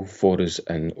goals double for us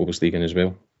in Oberliga as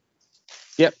well.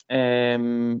 Yep.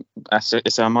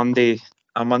 It's a Monday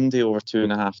over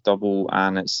 2.5 double,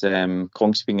 and it's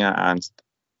Kongsvinger and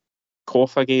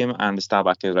Kofa game and the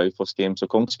Stabæk Raufoss game. So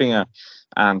Kongsvinger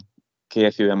and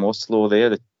KFUM Oslo,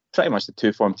 they're pretty much the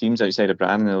 2 form teams outside of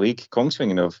Brann in the league.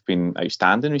 Kongsvinger have been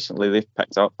outstanding recently. They've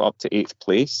picked up to 8th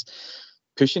place,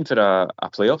 pushing for a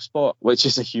playoff spot, which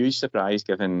is a huge surprise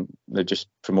given they're just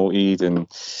promoted and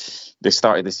they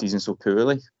started the season so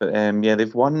poorly. But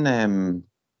they've won.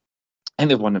 I think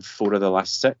they've won 4 of the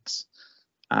last 6,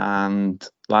 and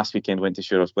last weekend went to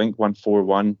Shuros Blink, won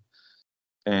 4-1.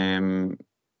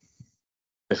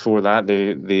 Before that,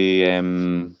 they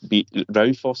beat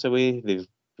Raufoss away. They've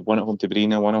won at home to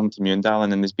Bryne, won at home to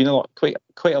Mjøndalen, and there's been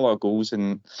quite a lot of goals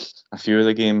in a few of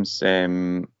the games.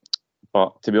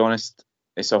 But to be honest,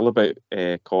 it's all about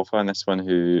Kofa in this one,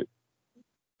 who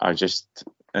are just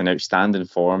in outstanding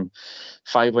form.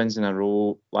 5 wins in a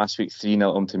row. Last week,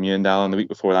 3-0 home to Mjøndalen. The week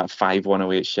before that, 5-1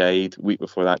 away at Skeid. Week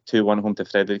before that, 2-1 home to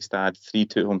Fredrikstad,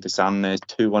 3-2 home to Sandnes,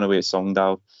 2-1 away at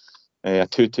Sogndal,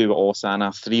 2-2 at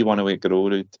Åsane, 3-1 away at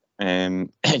Grorud.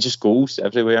 Just goals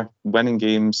everywhere. Winning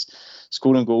games,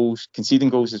 scoring goals, conceding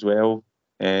goals as well.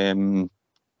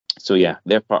 So yeah,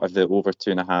 they're part of the over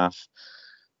 2.5.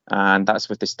 And that's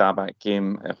with the Stabæk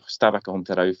game. Stabæk at home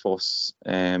to Raufoss.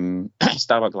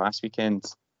 Stabæk last weekend,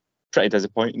 pretty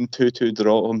disappointing. 2-2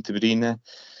 draw at home to Bryne.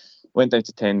 Went down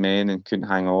to 10 men and couldn't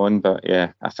hang on. But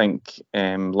yeah, I think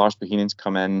Lars Bohinen's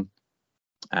come in.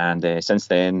 And since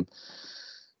then,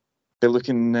 they're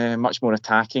looking much more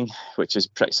attacking, which is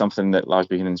something that Lars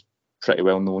Bohinen's pretty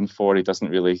well known for. He doesn't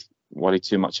really worry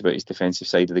too much about his defensive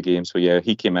side of the game. So yeah,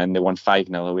 he came in. They won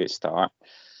 5-0 away at start.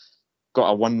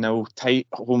 Got a 1-0 tight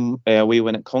home away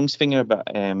win at Kongsvinger, but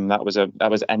that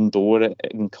was indoor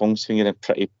in Kongsvinger, a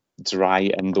pretty dry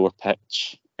indoor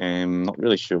pitch. Not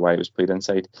really sure why it was played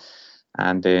inside.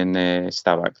 And then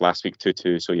Stabæk last week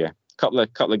 2-2. So yeah, couple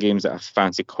of games that I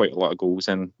fancy quite a lot of goals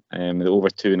in. The over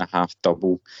 2.5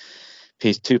 double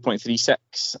pays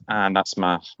 2.36, and that's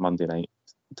my Monday night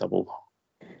double.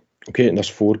 Okay, and there's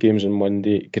 4 games on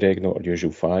Monday, Greg, not our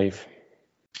usual 5.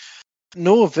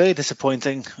 No, very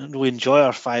disappointing. We enjoy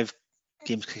our 5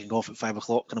 games kicking off at 5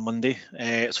 o'clock on a Monday.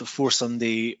 So 4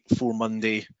 Sunday, 4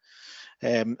 Monday.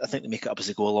 I think they make it up as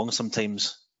they go along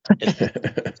sometimes. in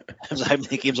terms of how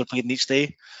many games are played in each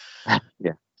day.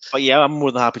 Yeah. But yeah, I'm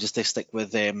more than happy just to stick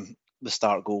with the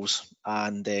start goals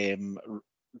and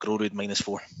Grorud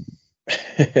 -4.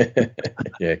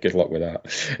 Yeah, good luck with that.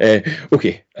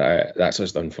 Okay, that's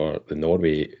us done for the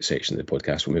Norway section of the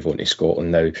podcast. We'll move on to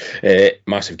Scotland now.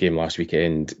 Massive game last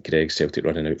weekend. Greg, Celtic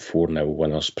running out 4-0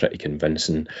 winners, pretty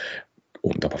convincing.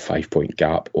 Opened up a 5-point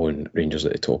gap on Rangers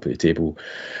at the top of the table.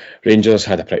 Rangers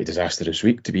had a pretty disastrous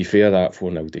week, to be fair. That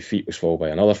 4-0 defeat was followed by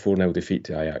another 4-0 defeat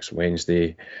to Ajax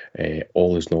Wednesday.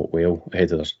 All is not well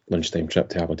ahead of their lunchtime trip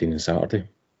to Aberdeen on Saturday.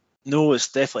 No,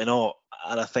 it's definitely not.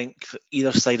 And I think for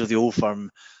either side of the Old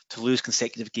Firm, to lose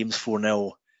consecutive games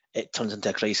 4-0, it turns into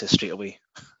a crisis straight away.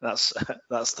 That's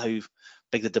how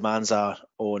big the demands are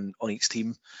on each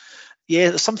team. Yeah,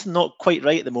 there's something not quite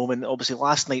right at the moment. Obviously,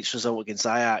 last night's result against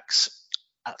Ajax,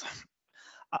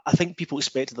 I think people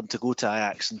expected them to go to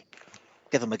Ajax and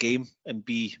give them a game and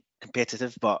be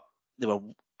competitive, but they were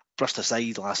brushed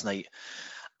aside last night.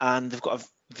 And they've got a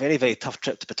very, very tough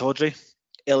trip to Pittodrie.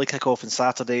 Early kick-off on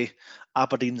Saturday.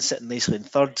 Aberdeen sitting nicely in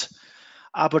third.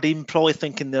 Aberdeen probably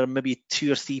thinking they're maybe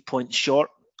 2 or 3 points short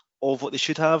of what they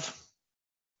should have.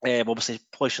 Obviously,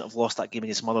 probably shouldn't have lost that game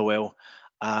against Motherwell.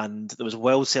 And there was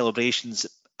wild celebrations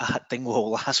at Dingwall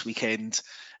last weekend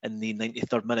in the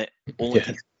 93rd minute, only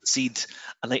to concede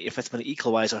a 95th minute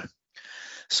equaliser.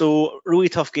 So, really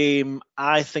tough game.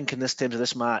 I think in this terms of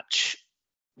this match,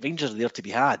 Rangers are there to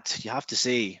be had. You have to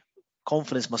say,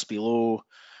 confidence must be low.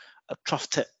 A tough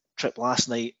trip last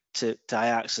night to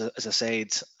Ajax, as I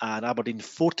said, and Aberdeen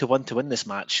 4-1 to win this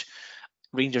match.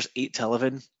 Rangers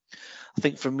 8-11. I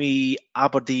think for me,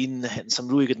 Aberdeen hitting some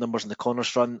really good numbers in the corners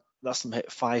front. That's them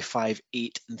hit 5,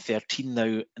 8 and 13 now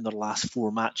in their last 4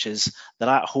 matches. They're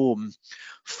at home,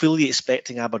 fully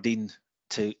expecting Aberdeen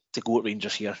to go at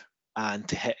Rangers here and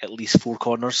to hit at least 4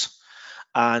 corners.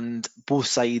 And both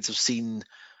sides have seen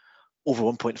over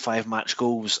 1.5 match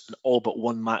goals in all but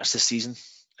one match this season.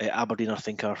 Aberdeen, I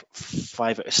think, are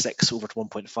 5 out of 6 over to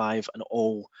 1.5, and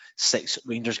all 6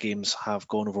 Rangers games have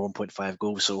gone over 1.5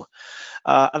 goals. So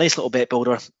a nice little bet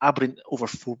builder. Aberdeen over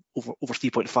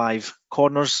 3.5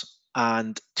 corners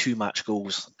and 2 match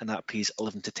goals, and that pays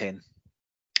 11-10.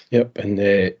 Yep, and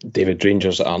David,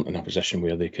 Rangers aren't in a position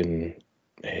where they can,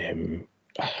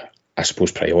 I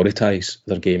suppose, prioritise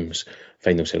their games,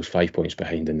 find themselves 5 points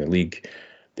behind in the league.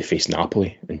 They face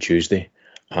Napoli on Tuesday.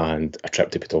 And a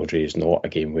trip to Pittodrie is not a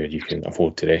game where you can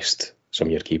afford to rest some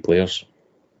of your key players.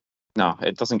 No,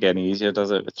 it doesn't get any easier,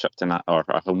 does it? A trip to or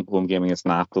a home game against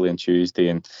Napoli on Tuesday,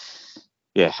 and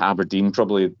yeah, Aberdeen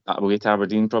probably away to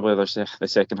Aberdeen probably the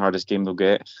second hardest game they'll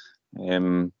get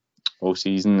all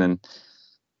season, and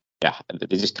yeah,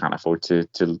 they just can't afford to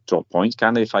drop points,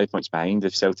 can they? 5 points behind.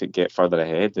 If Celtic get further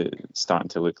ahead, it's starting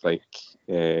to look like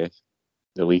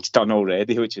the league's done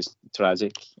already, which is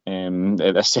tragic at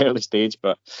this early stage.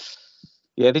 But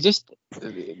yeah, they just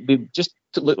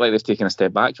look like they've taken a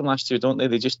step back from last year, don't they?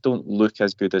 They just don't look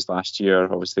as good as last year.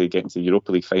 Obviously, getting to the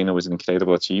Europa League final was an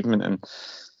incredible achievement, and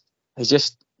they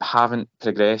just haven't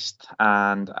progressed.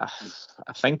 And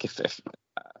I think if a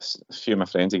few of my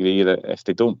friends agree that if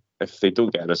they don't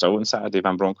get a result on Saturday,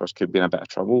 Van Bronckhorst could be in a bit of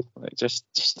trouble. Like just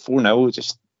 4-0,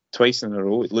 just twice in a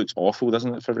row. It looks awful,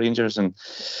 doesn't it, for Rangers? And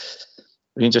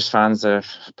Rangers fans are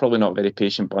probably not a very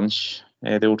patient bunch,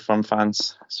 the Old Firm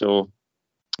fans. So,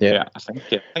 yeah, I think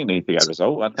they need to get a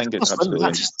result. I think it's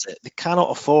absolutely... They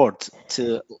cannot afford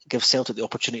to give Celtic the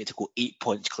opportunity to go 8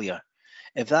 points clear.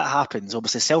 If that happens,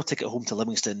 obviously Celtic at home to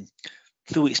Livingston,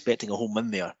 fully expecting a home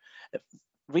win there. If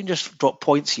Rangers drop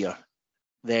points here,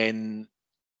 then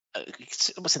I'm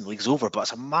not saying the league's over, but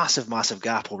it's a massive, massive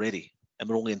gap already, and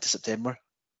we're only into September.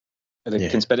 Are the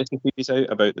conspiracy theories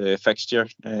out about the fixture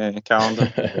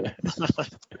calendar?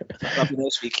 That'll be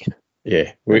next week.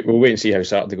 Yeah, we'll wait and see how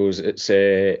Saturday goes. It's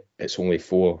only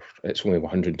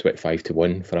 125 to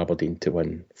 1 for Aberdeen to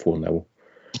win 4-0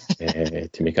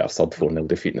 to make it a third 4-0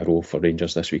 defeat in a row for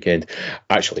Rangers this weekend.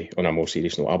 Actually, on a more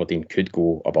serious note, Aberdeen could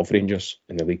go above Rangers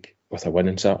in the league with a win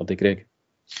on Saturday, Greg.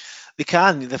 They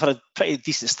can. They've had a pretty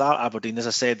decent start, Aberdeen. As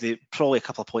I said, they're probably a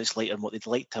couple of points later than what they'd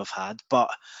like to have had,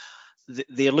 but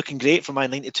they're looking great for my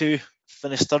 92.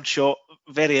 Finished third shot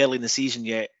very early in the season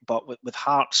yet, but with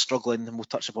Hearts struggling, and we'll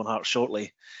touch upon Hearts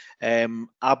shortly.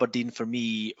 Aberdeen, for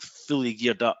me, fully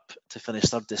geared up to finish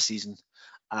third this season.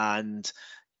 And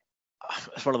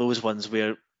it's one of those ones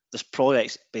where there's probably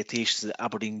expectations that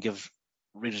Aberdeen give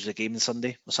Rangers a game on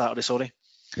Saturday, sorry.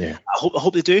 Yeah. I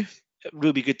hope they do. It would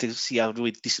really be good to see a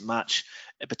really decent match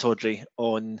at Pittodrie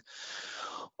on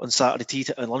Saturday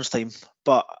at lunchtime,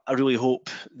 but I really hope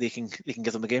they can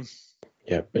give them a game.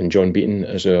 Yeah, and John Beaton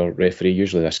is our referee.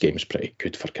 Usually this game's pretty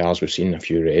good for cards. We've seen a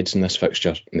few reds in this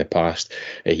fixture in the past.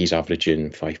 He's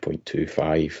averaging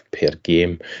 5.25 per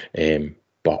game,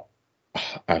 but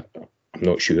I'm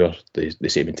not sure the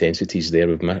same intensity's there.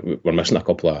 We're missing a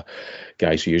couple of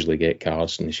guys who usually get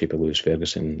cards in the shape of Lewis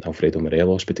Ferguson, Alfredo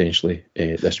Morelos potentially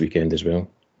this weekend as well.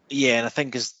 Yeah, and I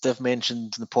think as Div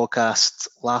mentioned in the podcast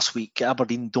last week,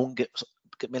 Aberdeen don't get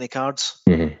many cards.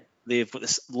 Mm-hmm. They've got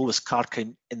the lowest card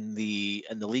count in the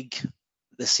league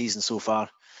this season so far.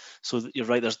 So you're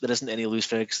right, there isn't any Lewis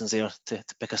Fergusons there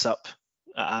to pick us up.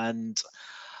 And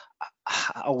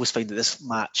I always find that this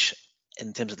match,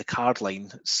 in terms of the card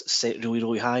line, is set really,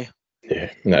 really high.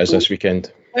 Yeah, and that is this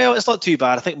weekend. Well, it's not too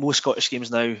bad. I think most Scottish games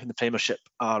now in the Premiership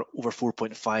are over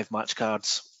 4.5 match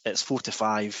cards. It's 4 to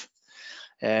 5.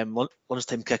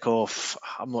 Lunchtime kick-off,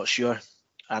 I'm not sure.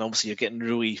 And obviously you're getting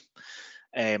really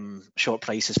short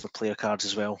prices for player cards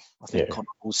as well. I think Connor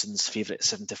Olsen's favourite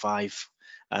 7-5,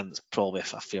 and it's probably a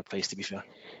fair price to be fair.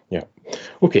 Yeah.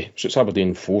 Okay, so it's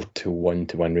Aberdeen 4-1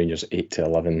 to win, Rangers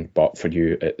 8-11. But for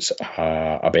you, it's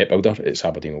a bet builder. It's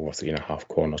Aberdeen over 3.5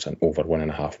 corners and over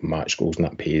 1.5 match goals, and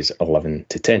that pays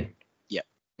 11-10. Yeah.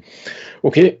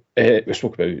 Okay, we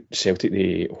spoke about Celtic.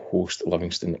 They host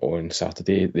Livingston on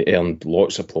Saturday. They earned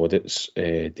lots of plaudits,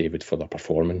 David, for their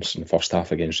performance in the first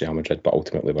half against Real Madrid, but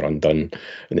ultimately were undone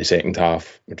in the second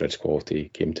half. Madrid's quality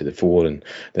came to the fore and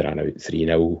they ran out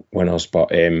 3-0 winners.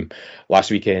 But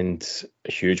last weekend,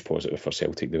 a huge positive for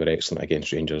Celtic. They were excellent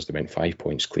against Rangers. They went 5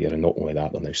 points clear, and not only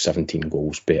that, they're now 17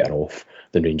 goals better off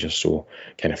than Rangers. So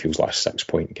kind of feels like a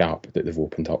 6-point gap that they've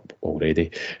opened up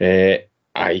already.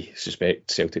 I suspect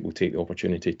Celtic will take the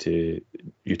opportunity to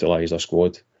utilise their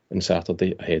squad on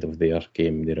Saturday ahead of their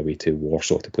game. They're away to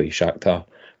Warsaw to play Shakhtar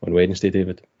on Wednesday,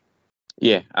 David.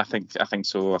 Yeah, I think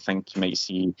so. I think you might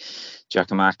see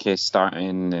Giacomakis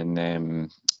starting and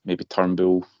maybe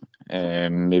Turnbull,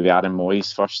 maybe Aaron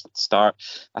Moyes first start.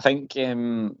 I think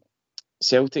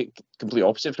Celtic, complete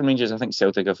opposite from Rangers. I think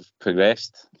Celtic have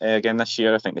progressed again this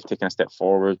year. I think they've taken a step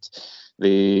forward.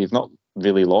 They've not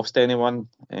really lost anyone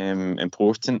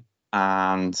important,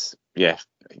 and yeah,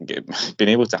 being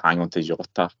able to hang on to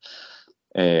Jota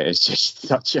is just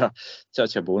such a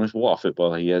bonus. What a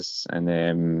footballer he is,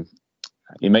 and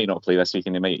he might not play this week,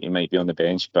 and he might be on the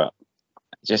bench, but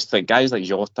just like guys like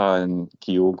Jota and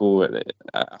Kyogo,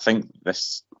 I think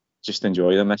this. Just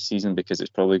enjoy them this season because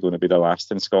it's probably going to be the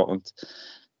last in Scotland.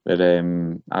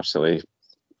 They're absolutely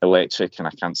electric, and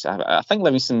I think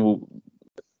Livingston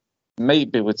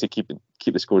might be able to keep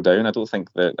the score down. I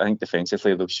think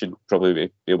defensively they should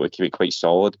probably be able to keep it quite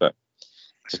solid, but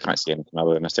just can't see anything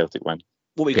other than a Celtic win.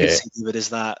 What we could see, David, is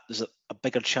that there's a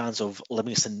bigger chance of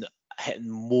Livingston hitting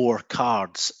more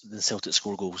cards than Celtic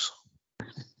score goals.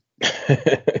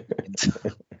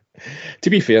 To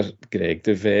be fair, Greg,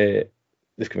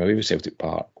 they've come away with Celtic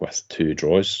Park with 2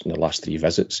 draws in their last 3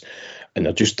 visits, and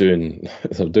they're doing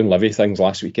Livy things.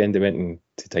 Last weekend they went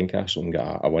to Tynecastle and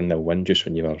got a 1-0 win just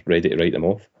when you were ready to write them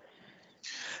off.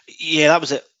 Yeah, that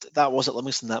was it. That was at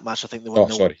Livingston, that match. I think they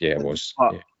won. Oh, sorry, yeah, it was.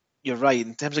 But yeah. You're right.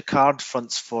 In terms of card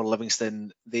fronts for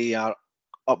Livingston, they are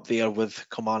up there with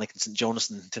Kilmarnock and St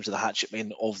Johnstone in terms of the hatchet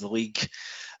men of the league.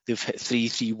 They've hit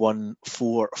 3-3-1,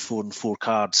 4-4 and 4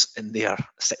 cards in their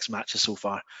 6 matches so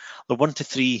far. They're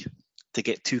 1-3 to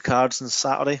get 2 cards on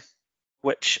Saturday,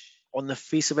 which on the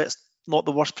face of it's not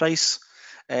the worst price.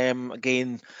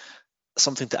 Again,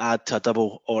 something to add to a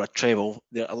double or a treble.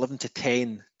 They're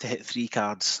 11-10 to hit 3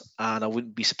 cards, and I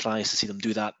wouldn't be surprised to see them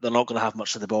do that. They're not going to have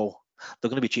much of the ball. They're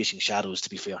going to be chasing shadows, to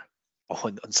be fair,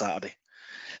 on Saturday.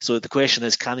 So the question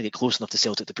is, can they get close enough to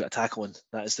Celtic to put a tackle in?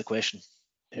 That is the question.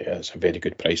 Yeah, it's a very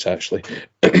good price actually.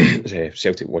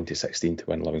 Celtic 1-16 to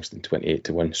win, Livingston 28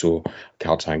 to win. So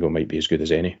cards angle might be as good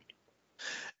as any.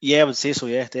 Yeah, I would say so,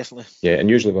 yeah, definitely. Yeah, and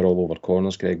usually we're all over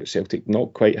corners, Greg, but Celtic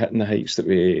not quite hitting the heights that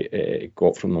we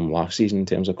got from them last season in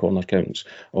terms of corner counts.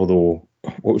 Although,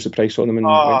 what was the price on them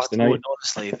on Wednesday night?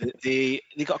 Honestly,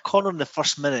 they got a corner in the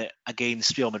first minute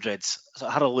against Real Madrid. So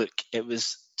I had a look. It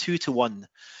was 2-1.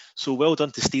 So well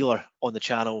done to Steeler on the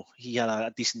channel. He had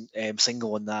a decent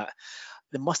single on that.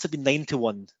 There must have been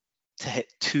 9-1 to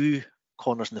hit 2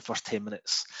 corners in the first 10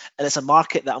 minutes, and it's a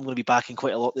market that I'm going to be backing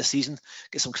quite a lot this season.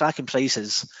 Get some cracking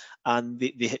prices, and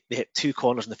they hit 2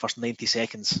 corners in the first 90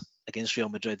 seconds against Real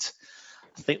Madrid.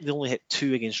 I think they only hit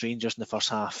 2 against Rangers in the first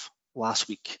half last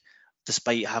week,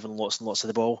 despite having lots and lots of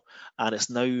the ball. And it's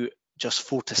now just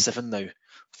 4-7 now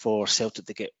for Celtic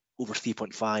to get over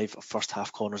 3.5 first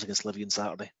half corners against Livy on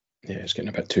Saturday. Yeah, it's getting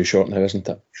a bit too short now, isn't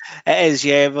it? It is,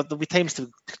 yeah, but there'll be times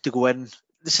to go in.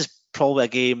 This is probably a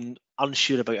game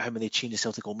unsure about how many changes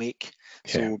Celtic will make,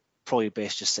 so probably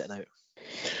best just sitting out.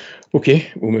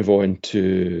 Okay, we'll move on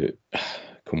to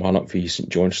Kilmarnock v St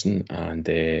Johnstone, and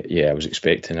I was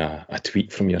expecting a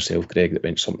tweet from yourself, Greg, that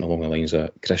went something along the lines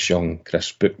of Chris Young,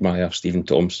 Chris Bookmeyer, Stephen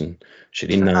Thompson,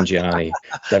 Shireen Nanjiani,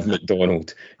 Div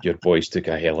McDonald. Your boys took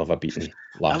a hell of a beating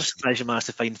I'm last surprised you managed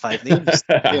to find 5 names.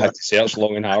 I had to search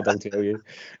long and hard, I'll tell you.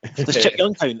 Let's check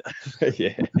Young count.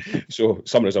 Yeah. So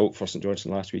some result for St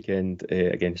Johnstone last weekend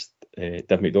against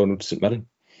Div McDonald, St Mirren.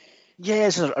 Yeah,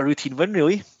 it's a routine win,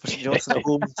 really, for St Johnstone at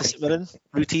home to St Mirren.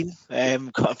 Routine.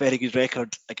 Got a very good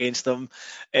record against them.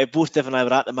 Both Div and I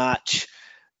were at the match.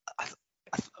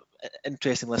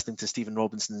 Interesting listening to Stephen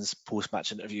Robinson's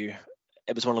post-match interview.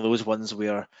 It was one of those ones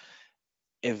where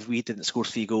if we didn't score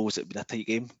 3 goals, it would be a tight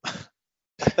game.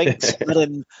 I think St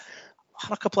Mirren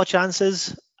had a couple of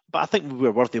chances, but I think we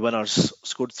were worthy winners.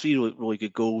 Scored 3 really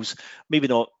good goals. Maybe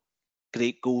not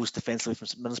great goals defensively from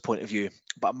St Mirren's point of view,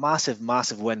 but a massive,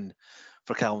 massive win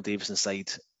for Callum Davidson's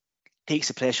side. Takes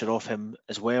the pressure off him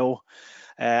as well.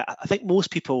 I think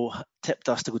most people tipped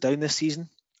us to go down this season,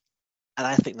 and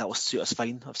I think that will suit us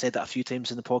fine. I've said that a few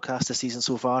times in the podcast this season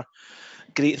so far.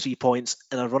 Great 3 points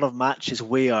in a run of matches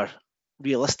where,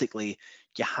 realistically,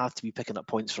 you have to be picking up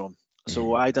points from.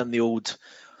 So I done the old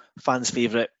fans'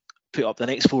 favourite, put up the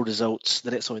next 4 results,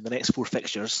 the next 4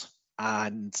 fixtures,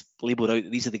 and labelled out that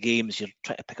these are the games you're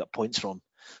trying to pick up points from.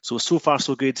 So far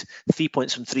so good. 3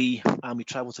 points from 3, and we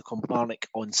travel to Kilmarnock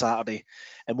on Saturday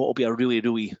in what will be a really,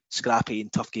 really scrappy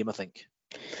and tough game, I think.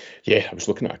 Yeah, I was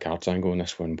looking at a cards angle on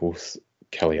this one. Both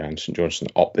Killie and St Johnstone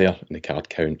up there in the card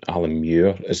count. Alan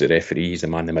Muir is the referee. He's the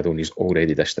man in the middle, and he's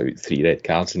already dished out 3 red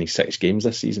cards in his 6 games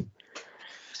this season.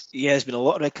 Yeah, there's been a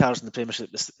lot of red cards in the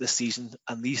Premiership this season,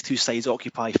 and these 2 sides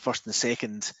occupy first and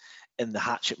second in the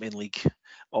Hatchetmen League,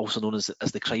 also known as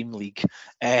the Crime League.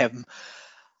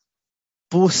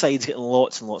 Both sides getting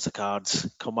lots and lots of cards.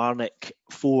 Kilmarnock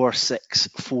 4, 6,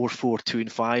 4, 4, 2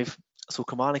 and 5. So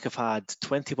Kilmarnock have had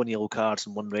 21 yellow cards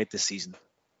and 1 red this season.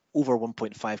 Over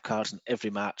 1.5 cards in every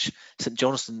match. St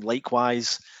Johnstone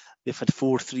likewise, they've had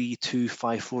 4, 3, 2,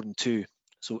 5, 4 and 2.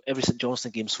 So every St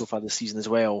Johnstone game so far this season as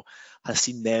well has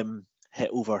seen them hit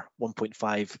over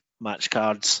 1.5 match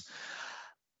cards.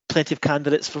 Plenty of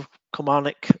candidates for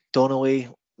Kilmarnock: Donnelly,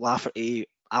 Lafferty,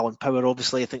 Alan Power,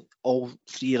 obviously. I think all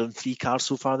 3 are on 3 cards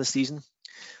so far this season.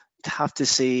 To have to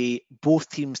say both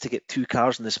teams to get 2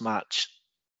 cards in this match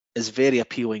is very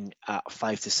appealing at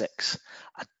 5-6.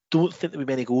 I don't think there'll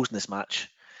be many goals in this match.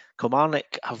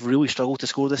 Kilmarnock have really struggled to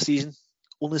score this season.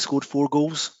 Only scored 4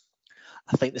 goals.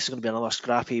 I think this is going to be another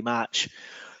scrappy match.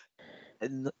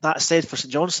 And that said, for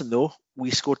St Johnstone, though,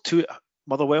 we scored 2 at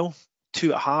Motherwell,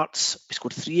 2 at Hearts. We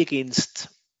scored 3 against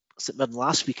St Mirren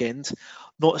last weekend.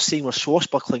 Not saying we're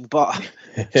swashbuckling, but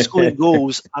scoring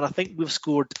goals. And I think we've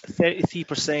scored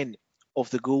 33% of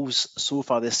the goals so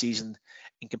far this season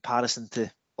in comparison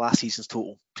to last season's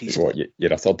total. What,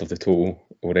 you're a third of the total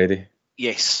already?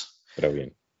 Yes.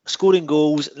 Brilliant. Scoring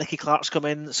goals. Nicky Clark's come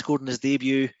in, scored in his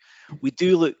debut. We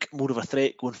do look more of a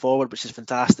threat going forward, which is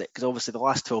fantastic, because obviously the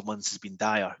last 12 months has been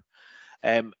dire.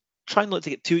 Trying not to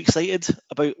get too excited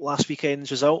about last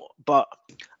weekend's result, but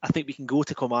I think we can go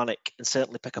to Kilmarnock and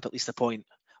certainly pick up at least a point.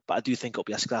 But I do think it'll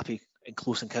be a scrappy and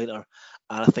close encounter,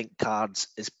 and I think cards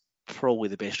is probably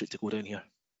the best route to go down here.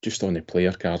 Just on the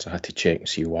player cards, I had to check and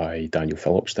see why Daniel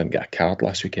Phillips didn't get a card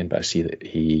last weekend, but I see that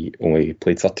he only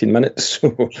played 13 minutes,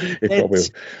 so he probably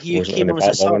wasn't on the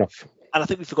park long enough. And I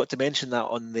think we forgot to mention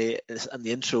that in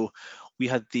the intro. We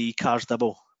had the cards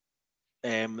double.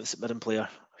 St Mirren player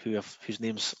whose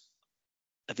name's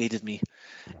evaded me.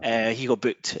 He got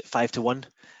booked at 5-1,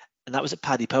 and that was at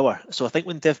Paddy Power. So I think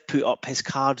when Div put up his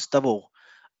cards double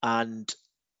and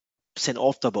sent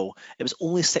off double, it was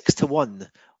only 6-1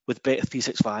 with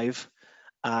Bet365.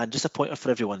 And just a pointer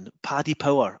for everyone: Paddy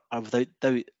Power are without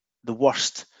doubt the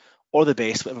worst or the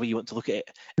best, whatever you want to look at it,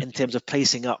 in terms of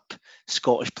pricing up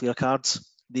Scottish player cards.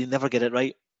 They never get it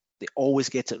right. They always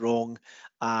get it wrong,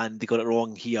 and they got it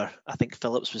wrong here. I think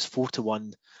Phillips was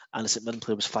 4-1, and the St Mirren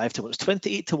player was 5-1. It was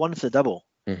 28-1 for the double.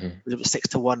 Mm-hmm. It was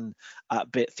 6-1 at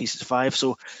Bet365.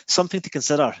 So something to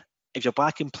consider. If you're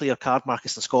backing player card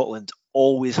markets in Scotland,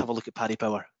 always have a look at Paddy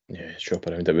Power. Yeah, shop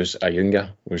around. It was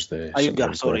Ayunga was the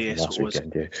Ayunga, sorry, yes, last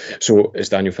weekend. Yeah. So is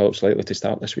Daniel Phillips likely to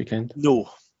start this weekend? No.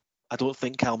 I don't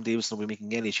think Callum Davidson will be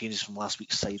making any changes from last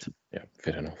week's side. Yeah,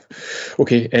 fair enough.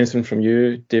 Okay, anything from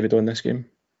you, David, on this game?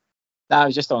 I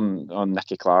was just on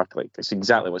Nicky Clark. Like, it's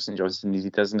exactly what St Johnstone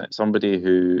needed, isn't it? Somebody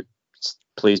who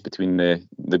plays between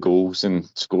the goals and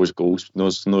scores goals,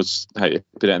 knows how to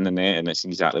put it in the net, and it's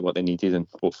exactly what they needed. And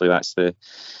hopefully that's the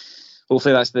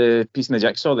piece in the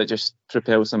jigsaw that just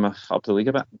propels them up the league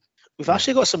a bit. We've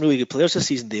actually got some really good players this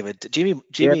season, David. Jamie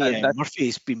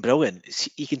Murphy's been brilliant.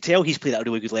 You can tell he's played at a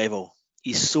really good level.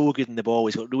 He's so good in the ball.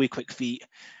 He's got really quick feet.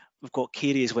 We've got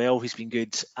Carey as well, who's been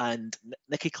good. And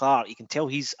Nicky Clark, you can tell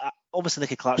he's... Obviously,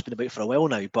 Nicky Clark's been about for a while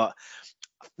now, but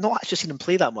I've not actually seen him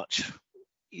play that much.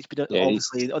 He's been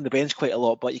obviously on the bench quite a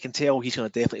lot, but you can tell he's going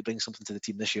to definitely bring something to the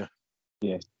team this year.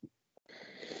 Yeah.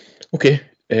 Okay.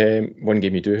 One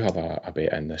game you do have a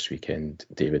bet in this weekend,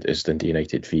 David, is Dundee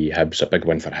United v Hibs. A big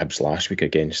win for Hibs last week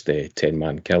against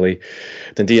 10-man Kelly.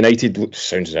 Dundee United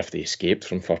sounds as if they escaped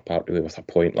from Fir Park really with a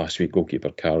point last week.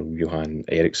 Goalkeeper Carl-Johan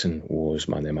Eriksson was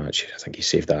man of the match. I think he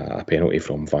saved a penalty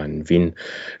from Van Veen.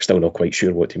 Still not quite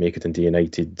sure what to make of Dundee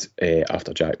United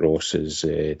after Jack Ross's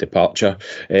departure.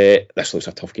 This looks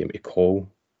a tough game to call,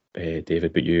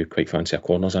 David, but you quite fancy a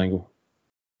corners angle?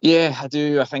 Yeah, I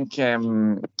do. I think...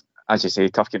 as you say,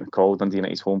 tough game to call. Dundee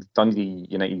United's home. Dundee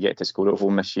United get to score at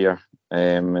home this year,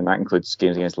 and that includes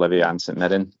games against Livy and St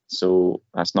Mirren. So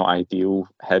that's not ideal.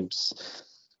 Hibs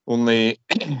only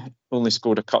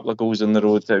scored a couple of goals on the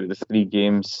road out of the 3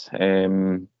 games.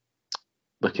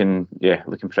 Looking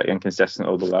pretty inconsistent,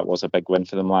 although that was a big win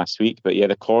for them last week. But yeah,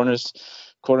 the corners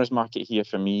market here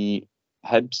for me.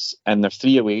 Hibs in their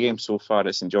 3 away games so far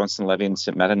at St Johnstone, Livy and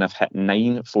St Mirren have hit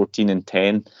 9, 14 and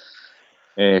 10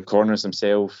 corners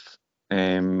themselves.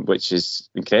 Which is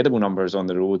incredible numbers on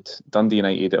the road. Dundee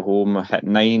United at home hit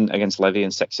 9 against Livy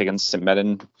and 6 against St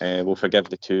Mirren. We'll forgive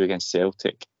the 2 against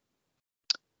Celtic.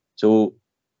 So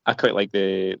I quite like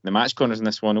the match corners in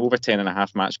this one. Over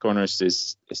 10.5 match corners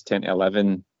is 10 to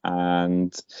 11,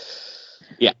 and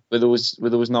yeah, with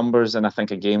those numbers, and I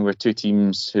think a game where 2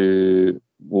 teams who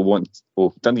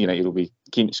Dundee United will be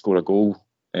keen to score a goal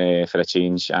for a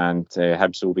change, and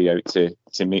Hibs will be out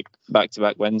to make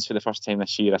back-to-back wins for the first time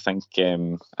this year. I think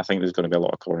there's going to be a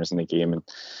lot of corners in the game, and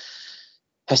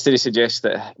history suggests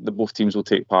that both teams will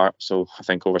take part. So I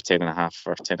think over 10.5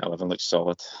 or 10-11 looks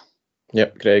solid.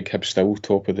 Yep, Greg, Hibs still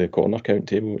top of the corner count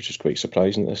table, which is quite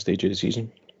surprising at this stage of the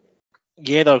season.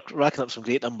 Yeah, they're racking up some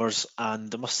great numbers,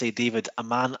 and I must say, David, a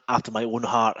man after my own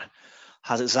heart,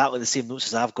 has exactly the same notes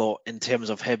as I've got in terms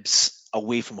of Hibs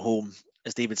away from home.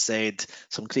 As David said,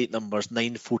 some great numbers,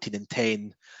 9, 14 and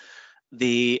 10.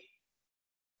 They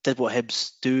did what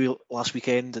Hibs do last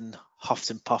weekend and huffed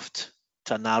and puffed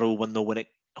to a narrow 1-0 win at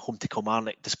home to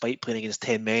Kilmarnock, despite playing against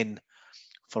 10 men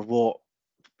for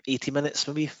 80 minutes,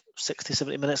 maybe 60,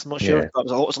 70 minutes, I'm not sure. Yeah. It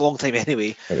was a long time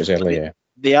anyway. It was early, yeah.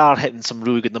 They are hitting some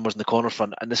really good numbers in the corner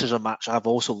front, and this is a match I've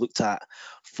also looked at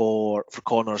for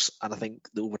corners, and I think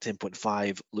the over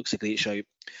 10.5 looks a great shout.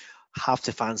 Have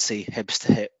to fancy Hibs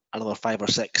to hit another 5 or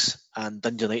 6, and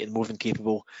Dundee United more than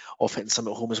capable of hitting some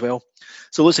at home as well.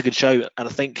 So it looks a good shout, and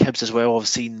I think Hibs as well have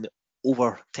seen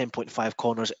over 10.5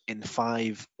 corners in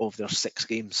 5 of their 6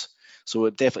 games. So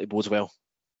it definitely bodes well.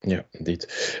 Yeah, indeed.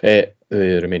 The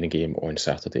remaining game on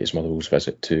Saturday is Motherwell's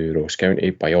visit to Ross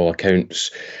County. By all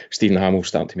accounts, Stephen Hamill's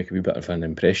starting to make a wee bit of an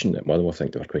impression at Motherwell. I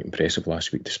think they were quite impressive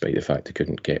last week, despite the fact they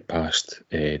couldn't get past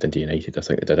Dundee United. I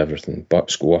think they did everything but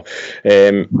score.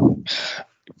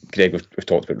 Greg, we've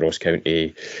talked about Ross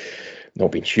County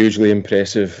not being hugely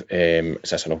impressive. Is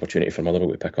this an opportunity for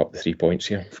Motherwell to pick up the 3 points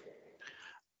here?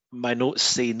 My notes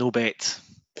say no bet.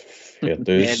 Fair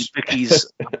dues. The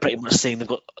bookies are pretty much saying they've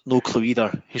got no clue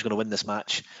either who's going to win this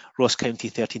match. Ross County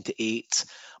 13-8,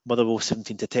 Motherwell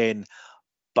 17-10.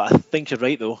 But I think you're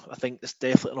right, though. I think there's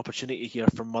definitely an opportunity here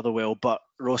for Motherwell. But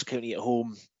Ross County at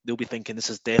home, they'll be thinking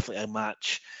this is definitely a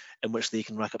match in which they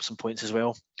can rack up some points as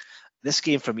well. This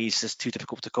game for me is just too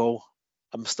difficult to call.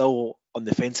 I'm still on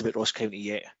the fence about Ross County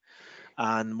yet.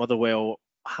 And Motherwell,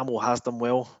 Hamill has done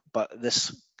well, but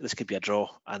this could be a draw.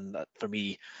 And for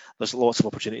me, there's lots of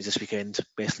opportunities this weekend.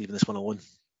 Best leaving this one alone.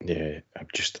 Yeah,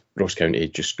 Ross County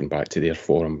just going back to their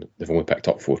form. They've only picked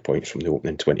up 4 points from the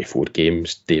opening 24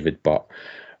 games, David, but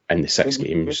in the 6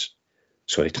 games,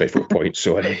 24 points,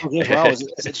 sorry. Wow, is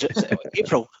it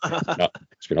April? No,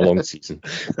 it's been a long season.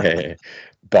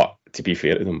 But to be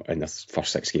fair to them, in the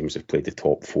first 6 games, they've played the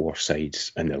top 4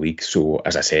 sides in the league. So,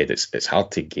 as I said, it's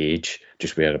hard to gauge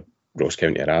just where Ross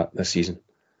County are at this season.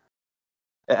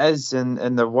 It is,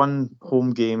 in their one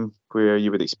home game where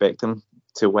you would expect them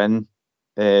to win,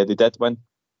 they did win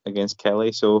against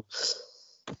Kelly. So,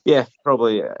 yeah,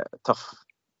 probably a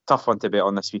tough one to bet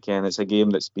on this weekend. It's a game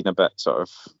that's been a bit sort of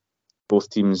both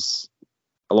teams,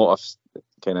 a lot of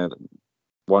kind of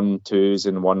 1-2s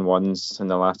and 1-1s in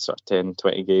the last sort of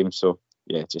 10-20 games. So,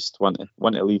 yeah, just want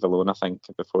to leave alone, I think,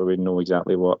 before we know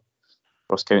exactly what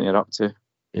Ross County are up to.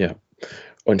 Yeah.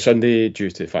 On Sunday, due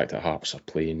to the fact that Hearts are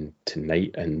playing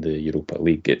tonight in the Europa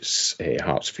League, it's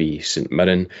Hearts v St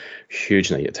Mirren.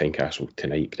 Huge night at Tynecastle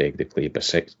tonight, Greg. They play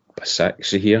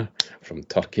Başakşehir from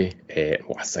Turkey.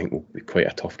 What I think will be quite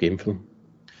a tough game for them.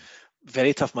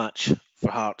 Very tough match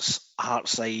for Hearts.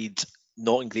 Hearts side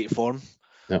not in great form.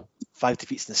 No. 5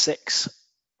 defeats in 6.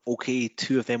 Okay,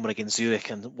 2 of them were against Zurich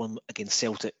and 1 against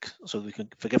Celtic, so we can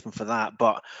forgive them for that.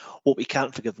 But what we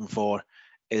can't forgive them for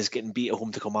is getting beat at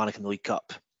home to Kilmarnock in the League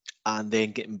Cup and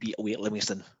then getting beat away at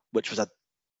Livingston, which was a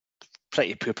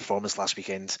pretty poor performance last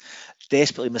weekend.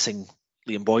 Desperately missing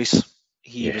Liam Boyce.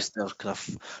 He was their kind of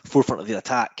forefront of their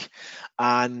attack.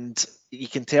 And you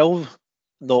can tell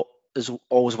not as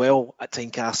always well at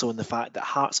Tynecastle in the fact that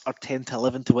Hearts are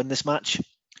 10-11 to win this match. A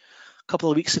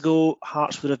couple of weeks ago,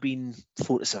 Hearts would have been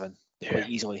 4-7 quite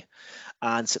easily.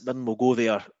 And St Mirren will go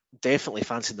there definitely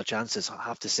fancying their chances, I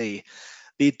have to say.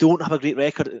 They don't have a great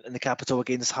record in the capital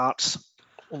against Hearts.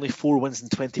 Only 4 wins in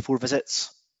 24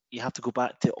 visits. You have to go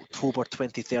back to October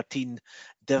 2013.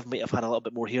 Div might have had a little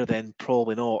bit more here then,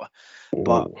 probably not.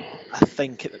 But I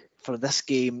think for this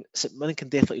game, St Mirren can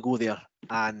definitely go there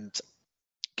and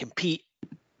compete.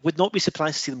 Would not be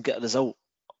surprised to see them get a result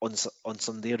on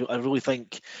Sunday. I really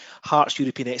think Hearts'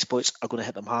 European exploits are going to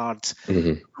hit them hard.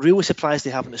 Really surprised they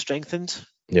haven't strengthened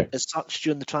as such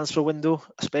during the transfer window,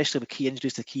 especially with key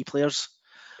injuries to key players.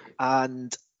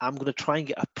 And I'm going to try and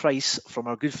get a price from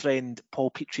our good friend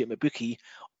Paul Petrie at McBookie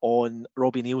on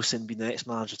Robbie Nielsen being the next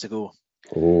manager to go.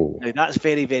 Now that's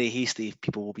very, very hasty,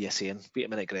 people will be saying. Wait a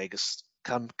minute, Greg,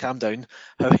 calm down.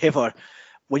 However,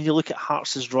 when you look at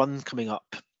Hearts' run coming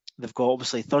up, they've got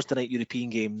obviously Thursday night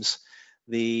European games.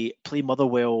 They play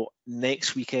Motherwell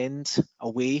next weekend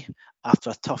away after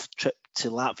a tough trip to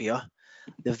Latvia.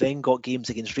 They've then got games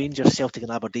against Rangers, Celtic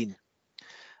and Aberdeen.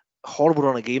 Horrible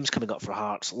run of games coming up for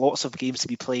Hearts. Lots of games to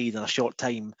be played in a short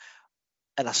time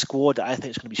in a squad that I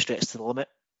think is going to be stretched to the limit.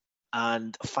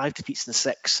 And 5 defeats in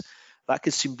 6, that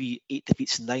could soon be 8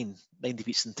 defeats in 9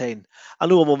 defeats in 10. I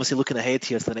know I'm obviously looking ahead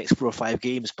here to the next 4 or 5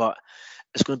 games, but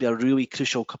it's going to be a really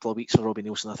crucial couple of weeks for Robbie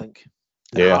Nielsen, I think.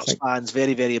 Hearts fans,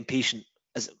 very, very impatient.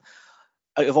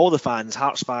 Out of all the fans,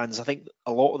 Hearts fans, I think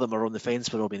a lot of them are on the fence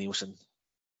for Robbie Nielsen.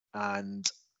 And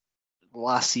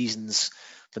last season's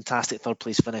fantastic third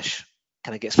place finish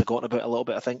kind of gets forgotten about a little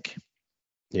bit, I think.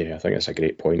 Yeah, I think that's a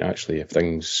great point, actually. If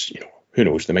things, who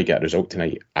knows, they might get a result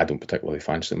tonight. I don't particularly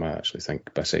fancy them. I actually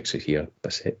think Başakşehir,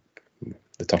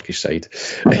 the Turkish side,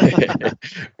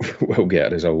 will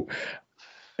get a result.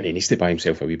 And he needs to buy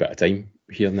himself a wee bit of time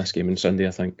here in this game on Sunday,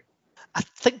 I think. I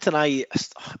think tonight,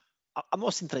 I'm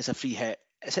not saying tonight's a free hit.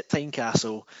 It's at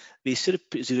Tynecastle. They sort of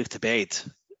put Zurich to bed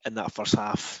in that first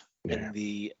half in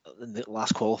the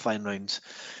last qualifying round.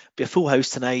 Be a full house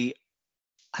tonight.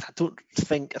 I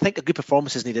think a good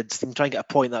performance is needed. They can try and get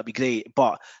a point, that'd be great.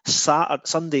 But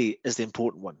Sunday is the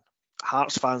important one.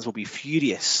 Hearts fans will be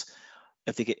furious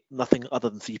if they get nothing other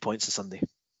than 3 points on Sunday.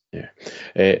 Yeah.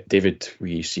 David,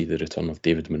 we see the return of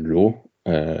David Munro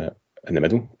in the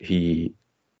middle. He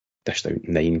dished out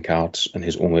 9 cards in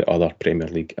his only other Premier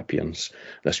League appearance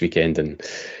this weekend and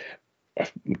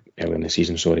early in the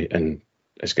season, and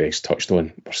as Greg's touched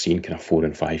on, we're seeing kind of 4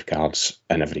 and 5 cards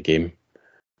in every game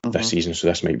this season, so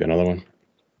this might be another one.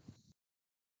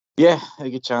 Yeah, a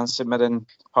good chance. St Mirren,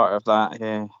 part of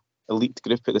that elite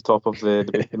group at the top of the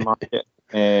betting market.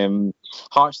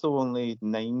 Hearts though only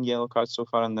 9 yellow cards so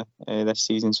far in this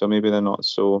season, so maybe they're not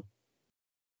so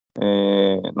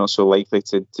likely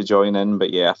to join in.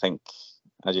 But yeah, I think,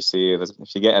 as you say,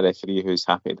 if you get a referee who's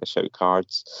happy to shout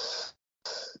cards,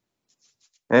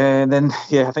 then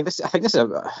yeah, I think this is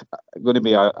going to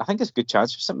be it's a good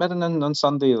chance for St Mirren on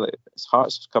Sunday.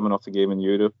 Hearts coming off the game in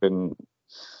Europe, and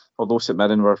although St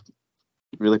Mirren were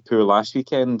really poor last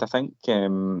weekend, I think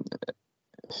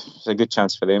it's a good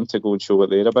chance for them to go and show what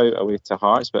they're about away to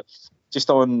Hearts. But just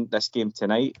on this game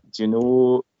tonight, do you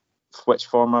know which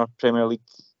former Premier League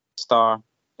star,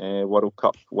 World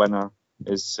Cup winner,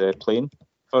 is playing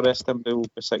for Istanbul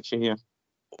Başakşehir?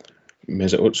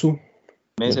 Mesut Ozil.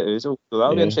 Mesut Ozil. So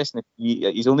that'll be interesting.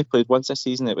 He's only played once this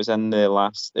season. It was in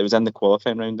the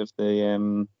qualifying round of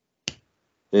the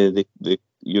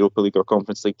Europa League or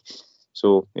Conference League.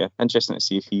 So yeah, interesting to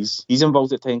see if he's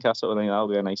involved at Tynecastle tonight. That'll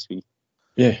be a nice week.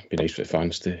 Yeah, it'd be nice for the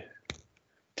fans to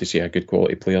see a good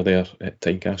quality player there at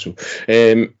Tynecastle.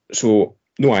 So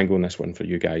no angle on this one for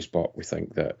you guys, but we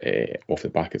think that off the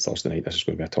back of Thursday night, this is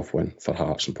going to be a tough win for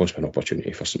Hearts and possibly an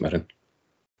opportunity for St Mirren.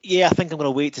 Yeah, I think I'm going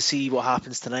to wait to see what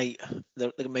happens tonight.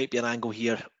 There might be an angle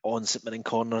here on St Mirren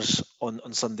corners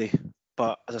on Sunday,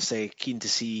 but as I say, keen to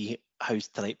see how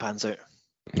tonight pans out.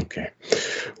 Okay,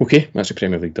 that's the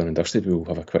Premier League done and dusted. We'll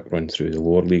have a quick run through the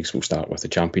lower leagues. We'll start with the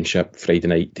Championship. Friday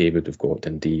night, David, we've got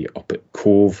Dundee up at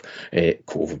Cove.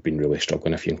 Cove have been really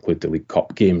struggling. If you include the League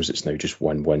Cup games, it's now just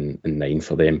 1 win and 9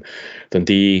 for them.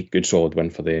 Dundee, good solid win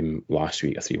for them last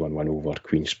week, a 3-1 win over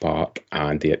Queen's Park,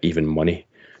 and they're even money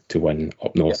to win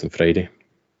up north on Friday.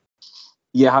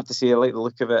 Yeah, I have to say I like the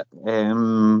look of it.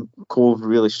 Cove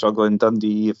really struggling.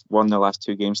 Dundee have won their last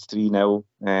 2 games 3-0.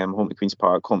 Home to Queen's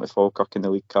Park, home to Falkirk in the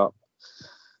League Cup.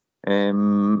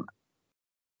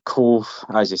 Cove,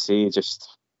 as you say,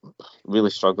 just really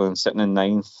struggling, sitting in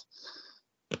 9th.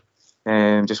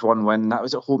 Just 1 win. That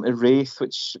was at home to Wraith,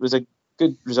 which was a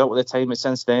good result at the time. But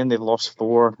since then, they've lost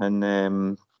 4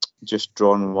 and just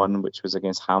drawn 1, which was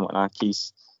against Hamilton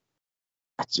Accies.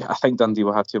 I think Dundee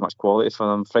will have too much quality for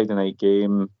them. Friday night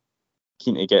game,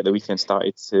 keen to get the weekend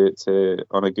started to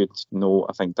on a good note.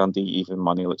 I think Dundee even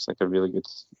money looks like a really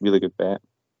good bet.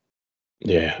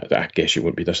 Yeah, I guess you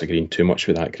wouldn't be disagreeing too much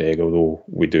with that, Greg, although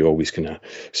we do always kind of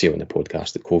say on the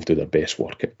podcast that Cove do their best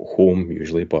work at home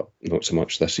usually, but not so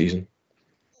much this season.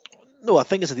 No, I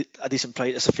think it's a decent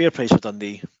price. It's a fair price for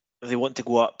Dundee. If they want to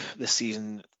go up this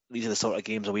season, these are the sort of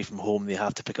games away from home they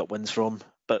have to pick up wins from.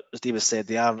 But as David said,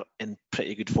 they are in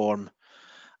pretty good form.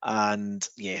 And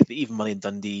yeah, the even money in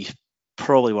Dundee,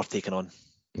 probably worth taking on.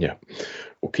 Yeah.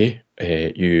 Okay.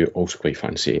 You also quite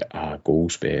fancy a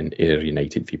goals bet in Ayr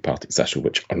United v Partick Thistle,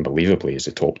 which unbelievably is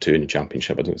the top 2 in the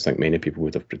Championship. I don't think many people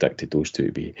would have predicted those two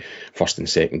to be first and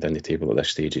second in the table at this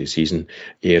stage of the season.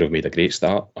 Ayr have made a great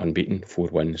start, unbeaten, 4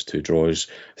 wins, 2 draws.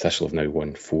 Thistle have now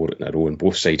won 4 in a row, and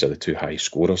both sides are the 2 high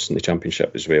scorers in the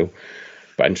Championship as well.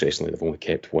 But interestingly, they've only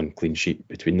kept 1 clean sheet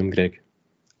between them, Greg.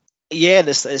 Yeah,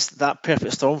 it's that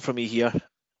perfect storm for me here.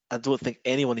 I don't think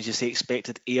anyone, as you say,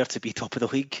 expected Ayr to be top of the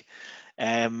league.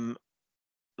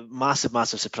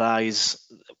 Massive surprise.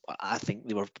 I think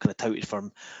they were kind of touted for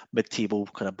mid-table,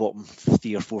 kind of bottom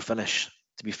 3 or 4 finish,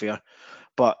 to be fair.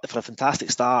 But for a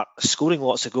fantastic start, scoring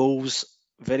lots of goals,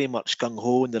 very much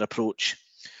gung-ho in their approach.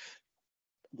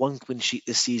 1 clean sheet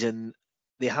this season.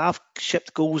 They have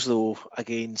shipped goals, though,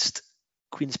 against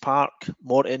Queen's Park,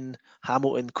 Morton,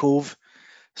 Hamilton, Cove.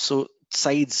 So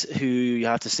sides who you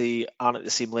have to say aren't at the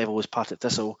same level as Partick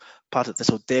Thistle. Partick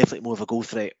Thistle definitely more of a goal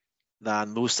threat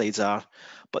than those sides are.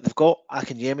 But they've got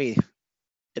Akinyemi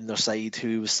in their side,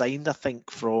 who was signed, I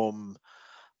think, from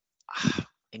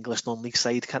English non-league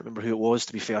side. Can't remember who it was,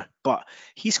 to be fair. But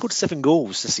he scored 7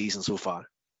 goals this season so far,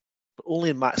 but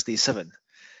only in match day 7.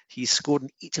 He's scored in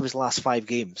each of his last 5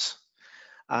 games.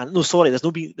 And no, sorry, there's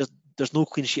no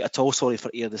clean sheet at all. Sorry,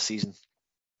 for Ayr this season.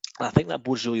 And I think that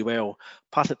bodes really well.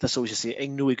 Partick Thistle, as you say,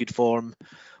 in really good form,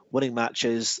 winning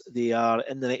matches. They are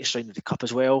in the next round of the Cup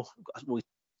as well. Got a really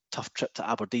tough trip to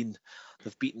Aberdeen.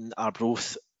 They've beaten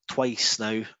Arbroath twice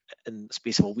now in the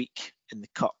space of a week in the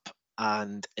Cup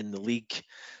and in the league.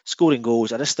 Scoring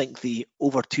goals, I just think the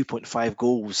over 2.5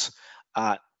 goals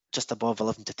at just above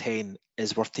 11 to 10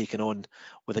 is worth taking on,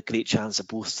 with a great chance of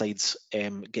both sides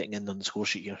getting in on the score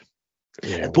sheet here.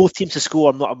 Yeah, and both teams to score,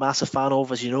 I'm not a massive fan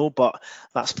of, as you know, but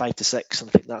that's 5 to 6, and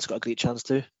I think that's got a great chance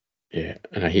too. Yeah,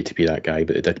 and I hate to be that guy,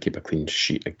 but they did keep a clean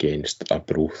sheet against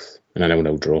Arbroath and a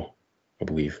 0-0 draw, I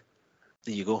believe.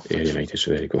 There you go. Yeah, United,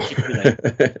 so there you go.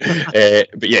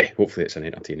 But yeah, hopefully it's an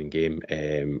entertaining game.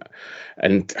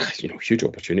 And, huge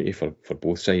opportunity for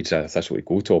both sides. Thistle would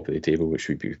go top of the table, which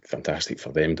would be fantastic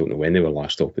for them. Don't know when they were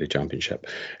last top of the Championship.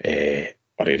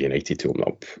 Or Ayr United to open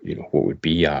up, what would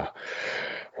be a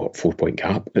 4-point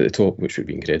gap at the top, which would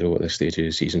be incredible at this stage of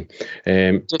the season.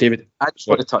 David, I just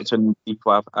want to touch on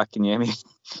Deepwav Akinyemi.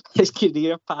 His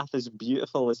career path is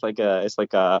beautiful. It's like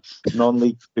a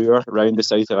non-league tour around the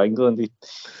south of England.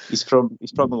 He's from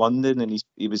London, and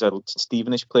he was a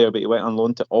Stevenage player, but he went on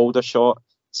loan to Aldershot,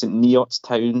 St Neots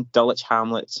Town, Dulwich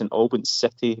Hamlet, St Albans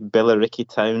City, Billericay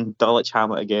Town, Dulwich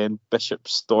Hamlet again, Bishop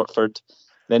Stortford.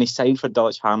 Then he signed for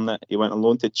Dulwich Hamlet. He went on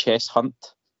loan to Chess Hunt,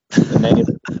 and then he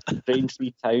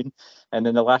Braintree Town, and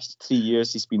in the last 3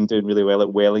 years he's been doing really well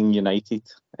at Welling United.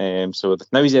 So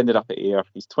now he's ended up at Ayr.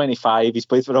 He's 25. He's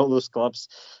played for all those clubs.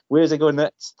 Where's he going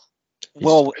next?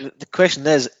 Well, the question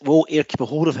is, will Ayr keep a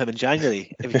hold of him in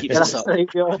January if he keeps this up?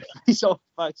 He's off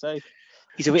backside.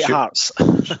 He's away at Hearts.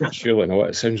 Surely not.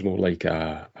 It sounds more like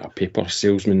a paper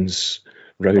salesman's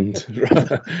round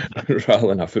rather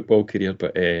than a football career,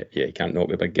 but he can't knock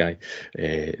the big guy.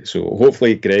 So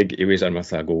hopefully, Greg, he weighs in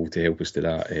with a goal to help us to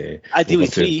that. Ideally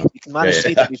 3. You can manage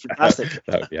 3, that'd be fantastic.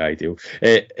 That would be ideal.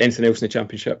 Anything else in the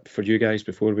Championship for you guys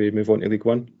before we move on to League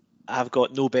One? I've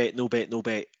got no bet.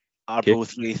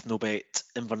 Arbroath, Wraith, no bet.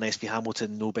 Inverness v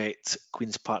Hamilton, no bet.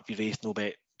 Queen's Park v Wraith, no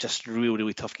bet. Just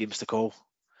really tough games to call.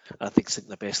 I think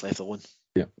the best left alone.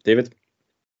 Yeah, David.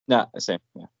 Nah, the same.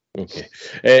 Yeah. Okay.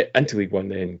 Into League One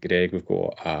then, Greg, we've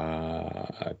got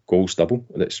a goals double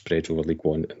that spreads over League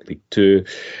One and League Two.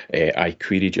 I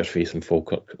queried your faith in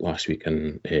Falkirk last week,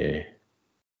 and they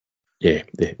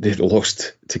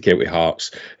lost to Kelty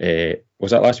Hearts.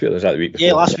 Was that last week or was that the week before?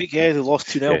 Yeah, last week, they lost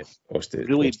 2-0. Yeah, lost to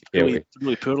Kelty.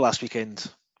 Really poor last weekend.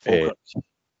 Falkirk.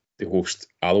 They host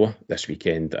Alloa this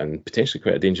weekend, and potentially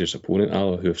quite a dangerous opponent,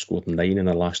 Alloa, who have scored 9 in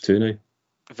their last 2 now.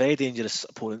 Very dangerous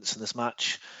opponents in this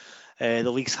match. The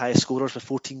league's highest scorers with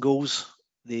 14 goals.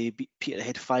 They beat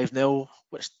Peterhead 5-0,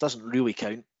 which doesn't really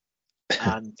count.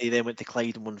 And they then went to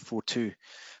Clyde and won 4-2.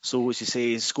 So, as you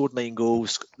say, scored 9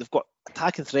 goals. They've got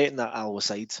attacking threat in that Alloa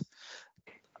side.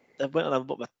 They went on a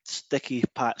bit of a sticky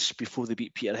patch before they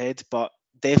beat Peterhead, but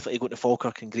definitely going to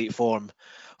Falkirk in great form.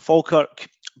 Falkirk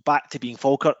back to being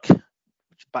Falkirk,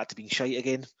 back to being shite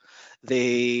again.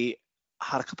 They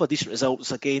had a couple of decent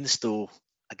results against, though,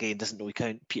 again, doesn't really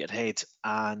count, Peterhead,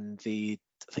 and I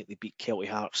think they beat Kelty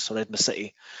Hearts or Edinburgh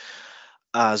City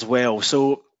as well.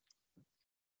 So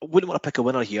I wouldn't want to pick a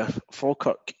winner here.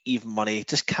 Falkirk, even money,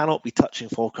 just cannot be touching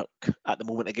Falkirk at the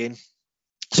moment again,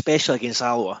 especially against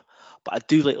Alloa. But I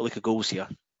do like the look of goals here.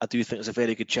 I do think there's a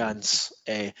very good chance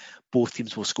both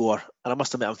teams will score. And I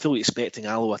must admit, I'm fully expecting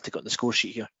Alloa to get on the score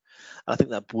sheet here. And I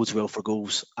think that bodes well for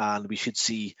goals, and we should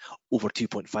see over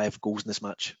 2.5 goals in this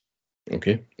match.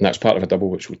 Okay, and that's part of a double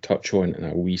which we'll touch on in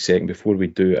a wee second. Before we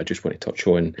do, I just want to touch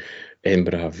on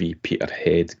Edinburgh v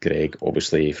Peterhead, Greg.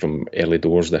 Obviously, from early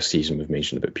doors this season, we've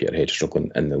mentioned about Peterhead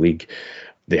struggling in the league.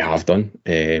 They have done.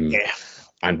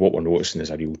 And what we're noticing is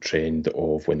a real trend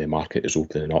of when the market is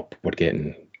opening up, we're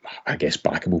getting, I guess,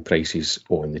 backable prices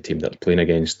on the team that they're playing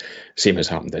against. Same has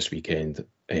happened this weekend.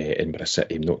 Edinburgh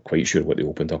City, I'm not quite sure what they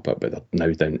opened up at, but they're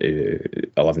now down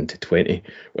to 11 to 20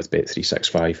 with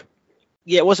Bet365.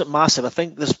 Yeah, it wasn't massive. I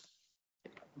think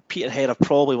Peterhead have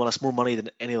probably won us more money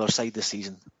than any other side this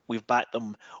season. We've backed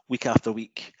them week after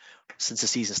week since the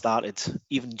season started.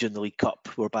 Even during the League Cup,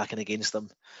 we were backing against them.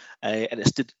 And it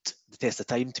stood the test of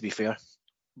time, to be fair.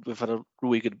 We've had a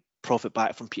really good profit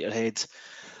back from Peterhead.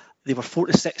 They were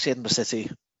 4-6 Edinburgh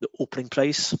City, the opening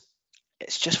price.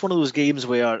 It's just one of those games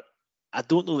where I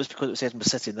don't know if it's because it was Edinburgh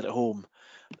City and they're at home.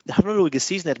 They have a really good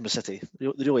season, Edinburgh City. They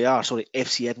really are. Sorry,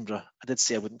 FC Edinburgh. I did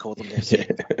say I wouldn't call them FC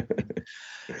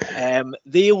Edinburgh.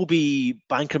 They will be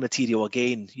banker material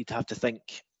again, you'd have to think,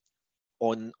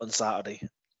 on Saturday.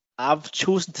 I've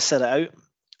chosen to sit it out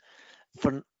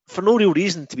for no real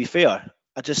reason, to be fair.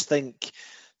 I just think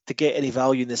to get any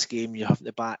value in this game, you have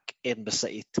to back Edinburgh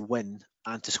City to win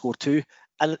and to score 2,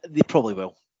 and they probably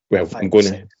will. Well, I'm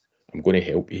going to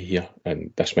help you here,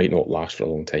 and this might not last for a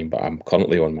long time, but I'm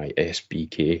currently on my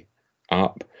SBK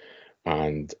app,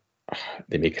 and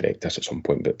they may correct this at some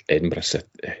point, but Edinburgh City,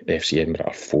 FC Edinburgh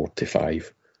are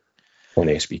 4-5 on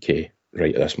SBK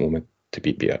right at this moment to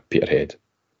beat Peterhead.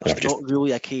 There's not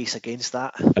really a case against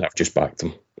that. And I've just backed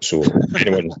them. So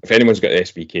if anyone's got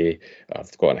SBK,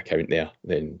 I've got an account there,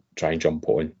 then try and jump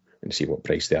on and see what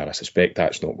price they are. I suspect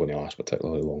that's not going to last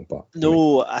particularly long. But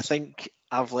no, I think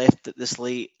I've left it this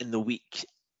late in the week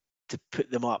to put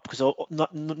them up, because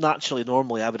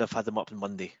normally I would have had them up on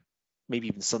Monday, maybe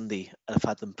even Sunday, and I've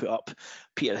had them put up.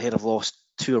 Peterhead have lost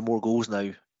 2 or more goals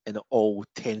now in all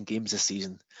 10 games this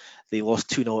season. They lost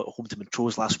 2-0 at home to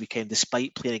Montrose last weekend,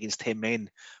 despite playing against 10 men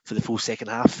for the full second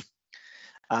half.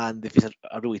 And they've had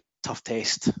a really tough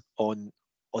test on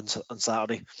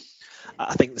Saturday.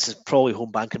 I think this is probably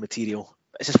home banking material.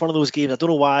 It's just one of those games. I don't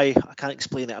know why. I can't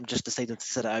explain it. I'm just deciding to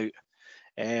sit it out.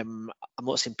 I'm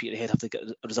not saying Peterhead have to get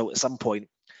a result at some point.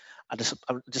 I'm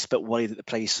just a bit worried at the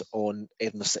price on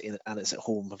Edinburgh City and it's at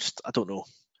home. I don't know.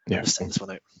 Yeah. I'm just sitting this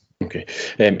one out. Okay.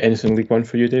 Anything League One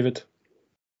for you, David?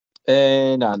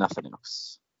 No, nothing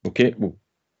else. Okay, we'll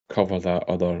cover that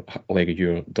other leg of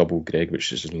your double, Greg,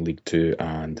 which is in League Two,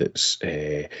 and it's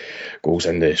goals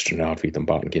in the Stranraer v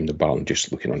Dumbarton game. Dumbarton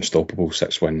just looking unstoppable,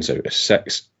 6 wins out of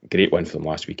 6. Great win for them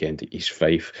last weekend at East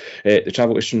Fife. They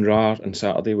travel to Stranraer on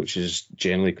Saturday, which is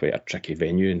generally quite a tricky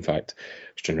venue. In fact,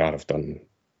 Stranraer have done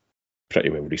pretty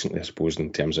well recently, I suppose,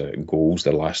 in terms of goals.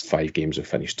 Their last 5 games have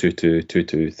finished 2-2,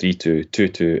 2-2, 3-2,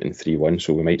 2-2 and 3-1,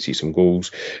 so we might see some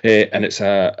goals. And it's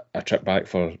a trip back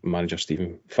for manager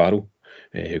Stephen Farrell,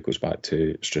 who goes back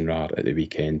to Stranraer at the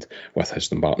weekend with his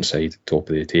Dumbarton side, top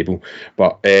of the table.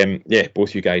 But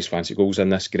both you guys fancy goals in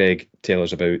this. Greg, tell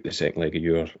us about the second leg of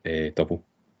your double.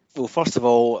 Well, first of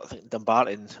all, I think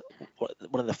Dumbarton,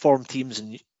 one of the form teams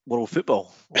in world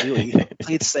football, really.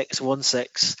 Played 6, won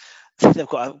 6. They've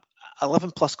got a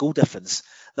 11 plus goal difference.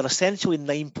 They're essentially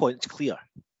 9 points clear,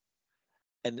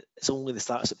 and it's only the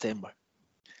start of September.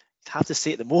 You'd have to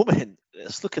say at the moment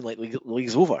it's looking like the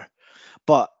league's over.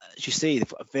 But as you say, they've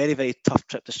got a very, very tough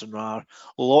trip to Stranraer.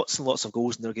 Lots and lots of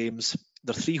goals in their games.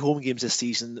 Their 3 home games this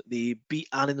season, they beat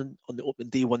Annan on the opening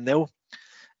day 1-0,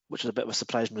 which was a bit of a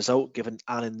surprising result given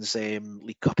Annan's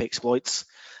League Cup exploits.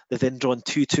 They've then drawn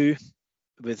 2-2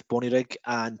 with Bonnyrigg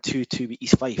and 2-2 with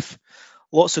East Fife.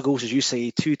 Lots of goals, as you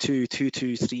say, 2-2,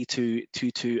 2-2, 3-2,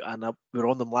 2-2, and we were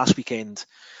on them last weekend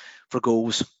for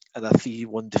goals and a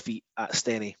 3-1 defeat at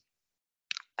Steny.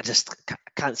 I just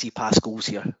can't see past goals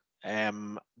here.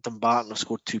 Dumbarton have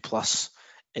scored 2+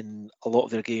 in a lot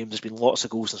of their games. There's been lots of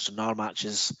goals in Stranraer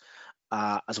matches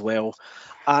as well.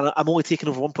 And I'm only taking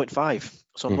over 1.5.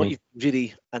 So I'm not even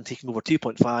greedy and taking over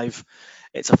 2.5.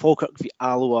 It's a Falkirk v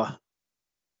Alloa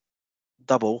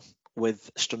double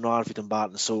with Stranraer v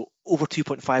Dumbarton. So over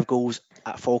 2.5 goals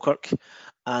at Falkirk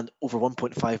and over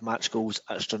 1.5 match goals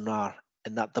at Stranraer.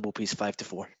 And that double pays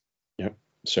 5-4. Yep.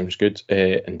 Sounds good.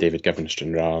 And David, given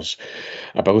Stranraer's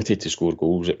ability to score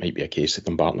goals, it might be a case that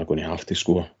Dumbarton are going to have to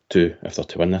score 2 if they're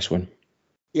to win this one.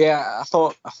 Yeah, I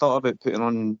thought about putting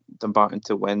on Dumbarton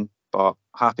to win, but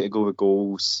happy to go with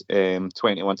goals,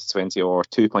 21-20 or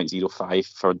 2.05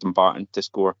 for Dumbarton to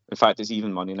score. In fact, it's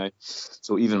even money now,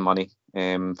 so even money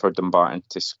for Dumbarton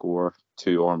to score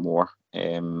 2 or more.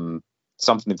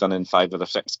 Something they've done in 5 of their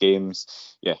 6 games.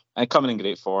 Yeah, and coming in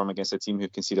great form against a team who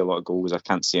concede a lot of goals. I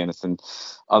can't see anything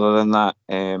other than that.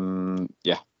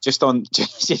 Just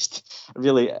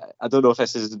really, I don't know if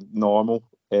this is normal.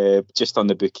 Just on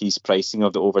the bookies pricing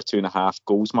of the over 2.5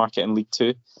 goals market in League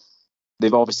 2,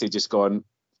 they've obviously just gone,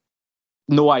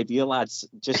 no idea, lads,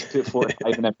 just put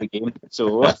 45 in every game.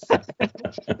 So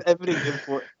every game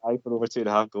 45 for over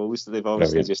 2.5 goals. So they've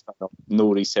obviously just done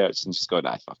no research and just gone,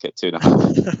 fuck it,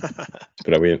 2.5.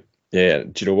 Brilliant. Yeah,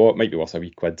 do you know what? Might be worth a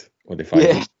wee quid on the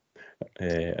 5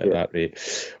 at that rate.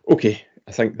 Okay,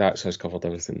 I think that's us covered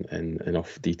everything in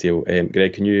enough detail.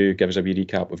 Greg, can you give us a wee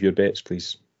recap of your bets,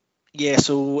 please? Yeah,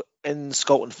 so in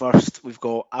Scotland first, we've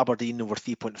got Aberdeen over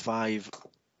 3.5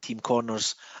 team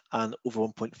corners and over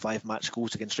 1.5 match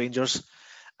goals against Rangers,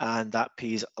 and that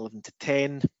pays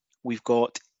 11-10. We've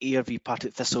got Ayr v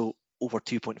Partick Thistle over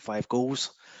 2.5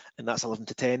 goals, and that's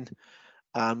 11-10.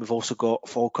 And we've also got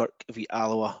Falkirk v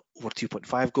Alloa over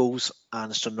 2.5 goals,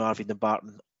 and Stranraer v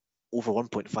Dumbarton over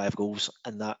 1.5 goals,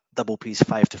 and that double pays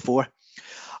 5-4.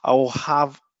 I'll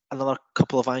have another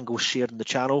couple of angles shared in the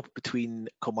channel between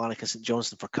Kilmarnock and St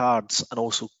Johnstone for cards, and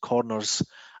also corners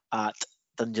at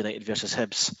Dundee United versus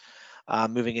Hibs.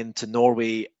 Moving into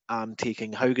Norway, I'm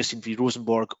taking Haugesund v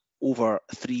Rosenborg over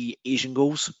 3 Asian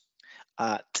goals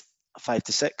at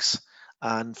 5-6.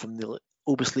 And from the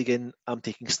Obosligaen, I'm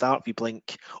taking Start v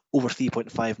Blink over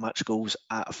 3.5 match goals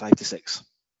at 5-6.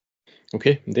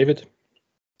 Okay, David?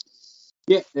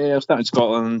 Yeah, I'll start in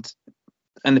Scotland.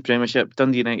 In the Premiership,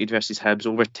 Dundee United versus Hibs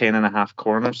over 10.5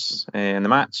 corners in the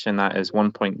match, and that is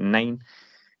 1.9.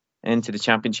 Into the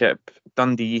Championship,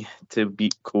 Dundee to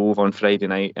beat Cove on Friday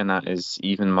night, and that is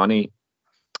even money.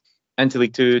 Into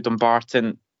League 2,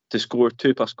 Dumbarton to score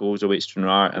 2+ goals away at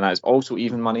Stranraer, and that is also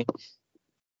even money.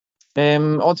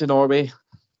 On to Norway.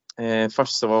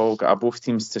 First of all, got both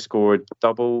teams to score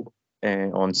double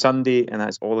on Sunday, and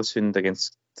that's Ålesund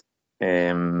against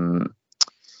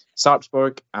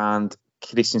Sarpsborg and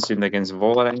Kristiansund against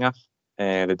Vålerenga.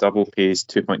 The double pays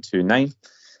 2.29.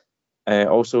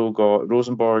 Also got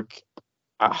Rosenborg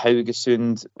at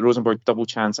Haugesund. Rosenborg double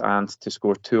chance and to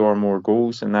score 2 or more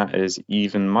goals, and that is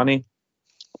even money.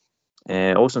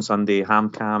 Also on Sunday,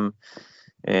 HamKam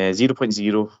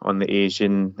 0.0 on the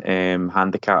Asian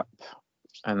handicap,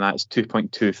 and that's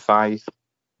 2.25.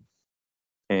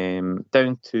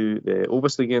 Down to the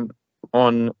Obosligaen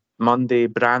on Monday,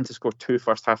 Brann to score 2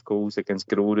 first half goals against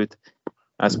Grorud.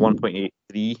 That's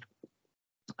 1.83.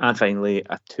 And finally,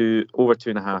 over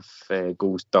 2.5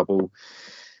 goals double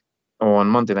on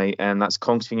Monday night, and that's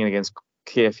Kongsvinger against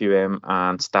KFUM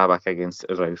and Stabæk against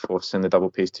Raufoss, and the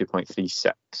double pays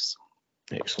 2.36.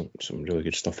 Excellent. Some really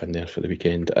good stuff in there for the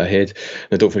weekend ahead.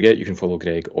 Now, don't forget, you can follow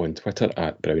Greg on Twitter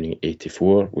at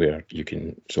Browning84,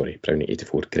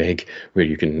 Browning84 Greg, where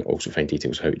you can also find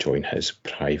details how to join his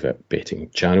private betting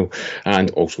channel.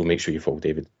 And also make sure you follow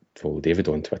David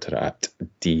on Twitter at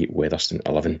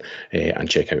dweatherston11 and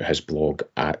check out his blog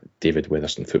at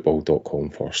davidweatherstonfootball.com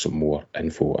for some more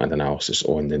info and analysis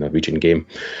on the Norwegian game.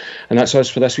 And that's us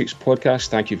for this week's podcast.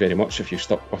 Thank you very much if you've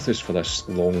stuck with us for this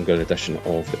longer edition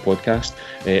of the podcast,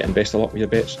 and best of luck with your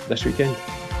bets this weekend.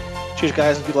 Cheers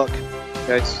guys, and good luck.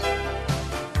 Guys.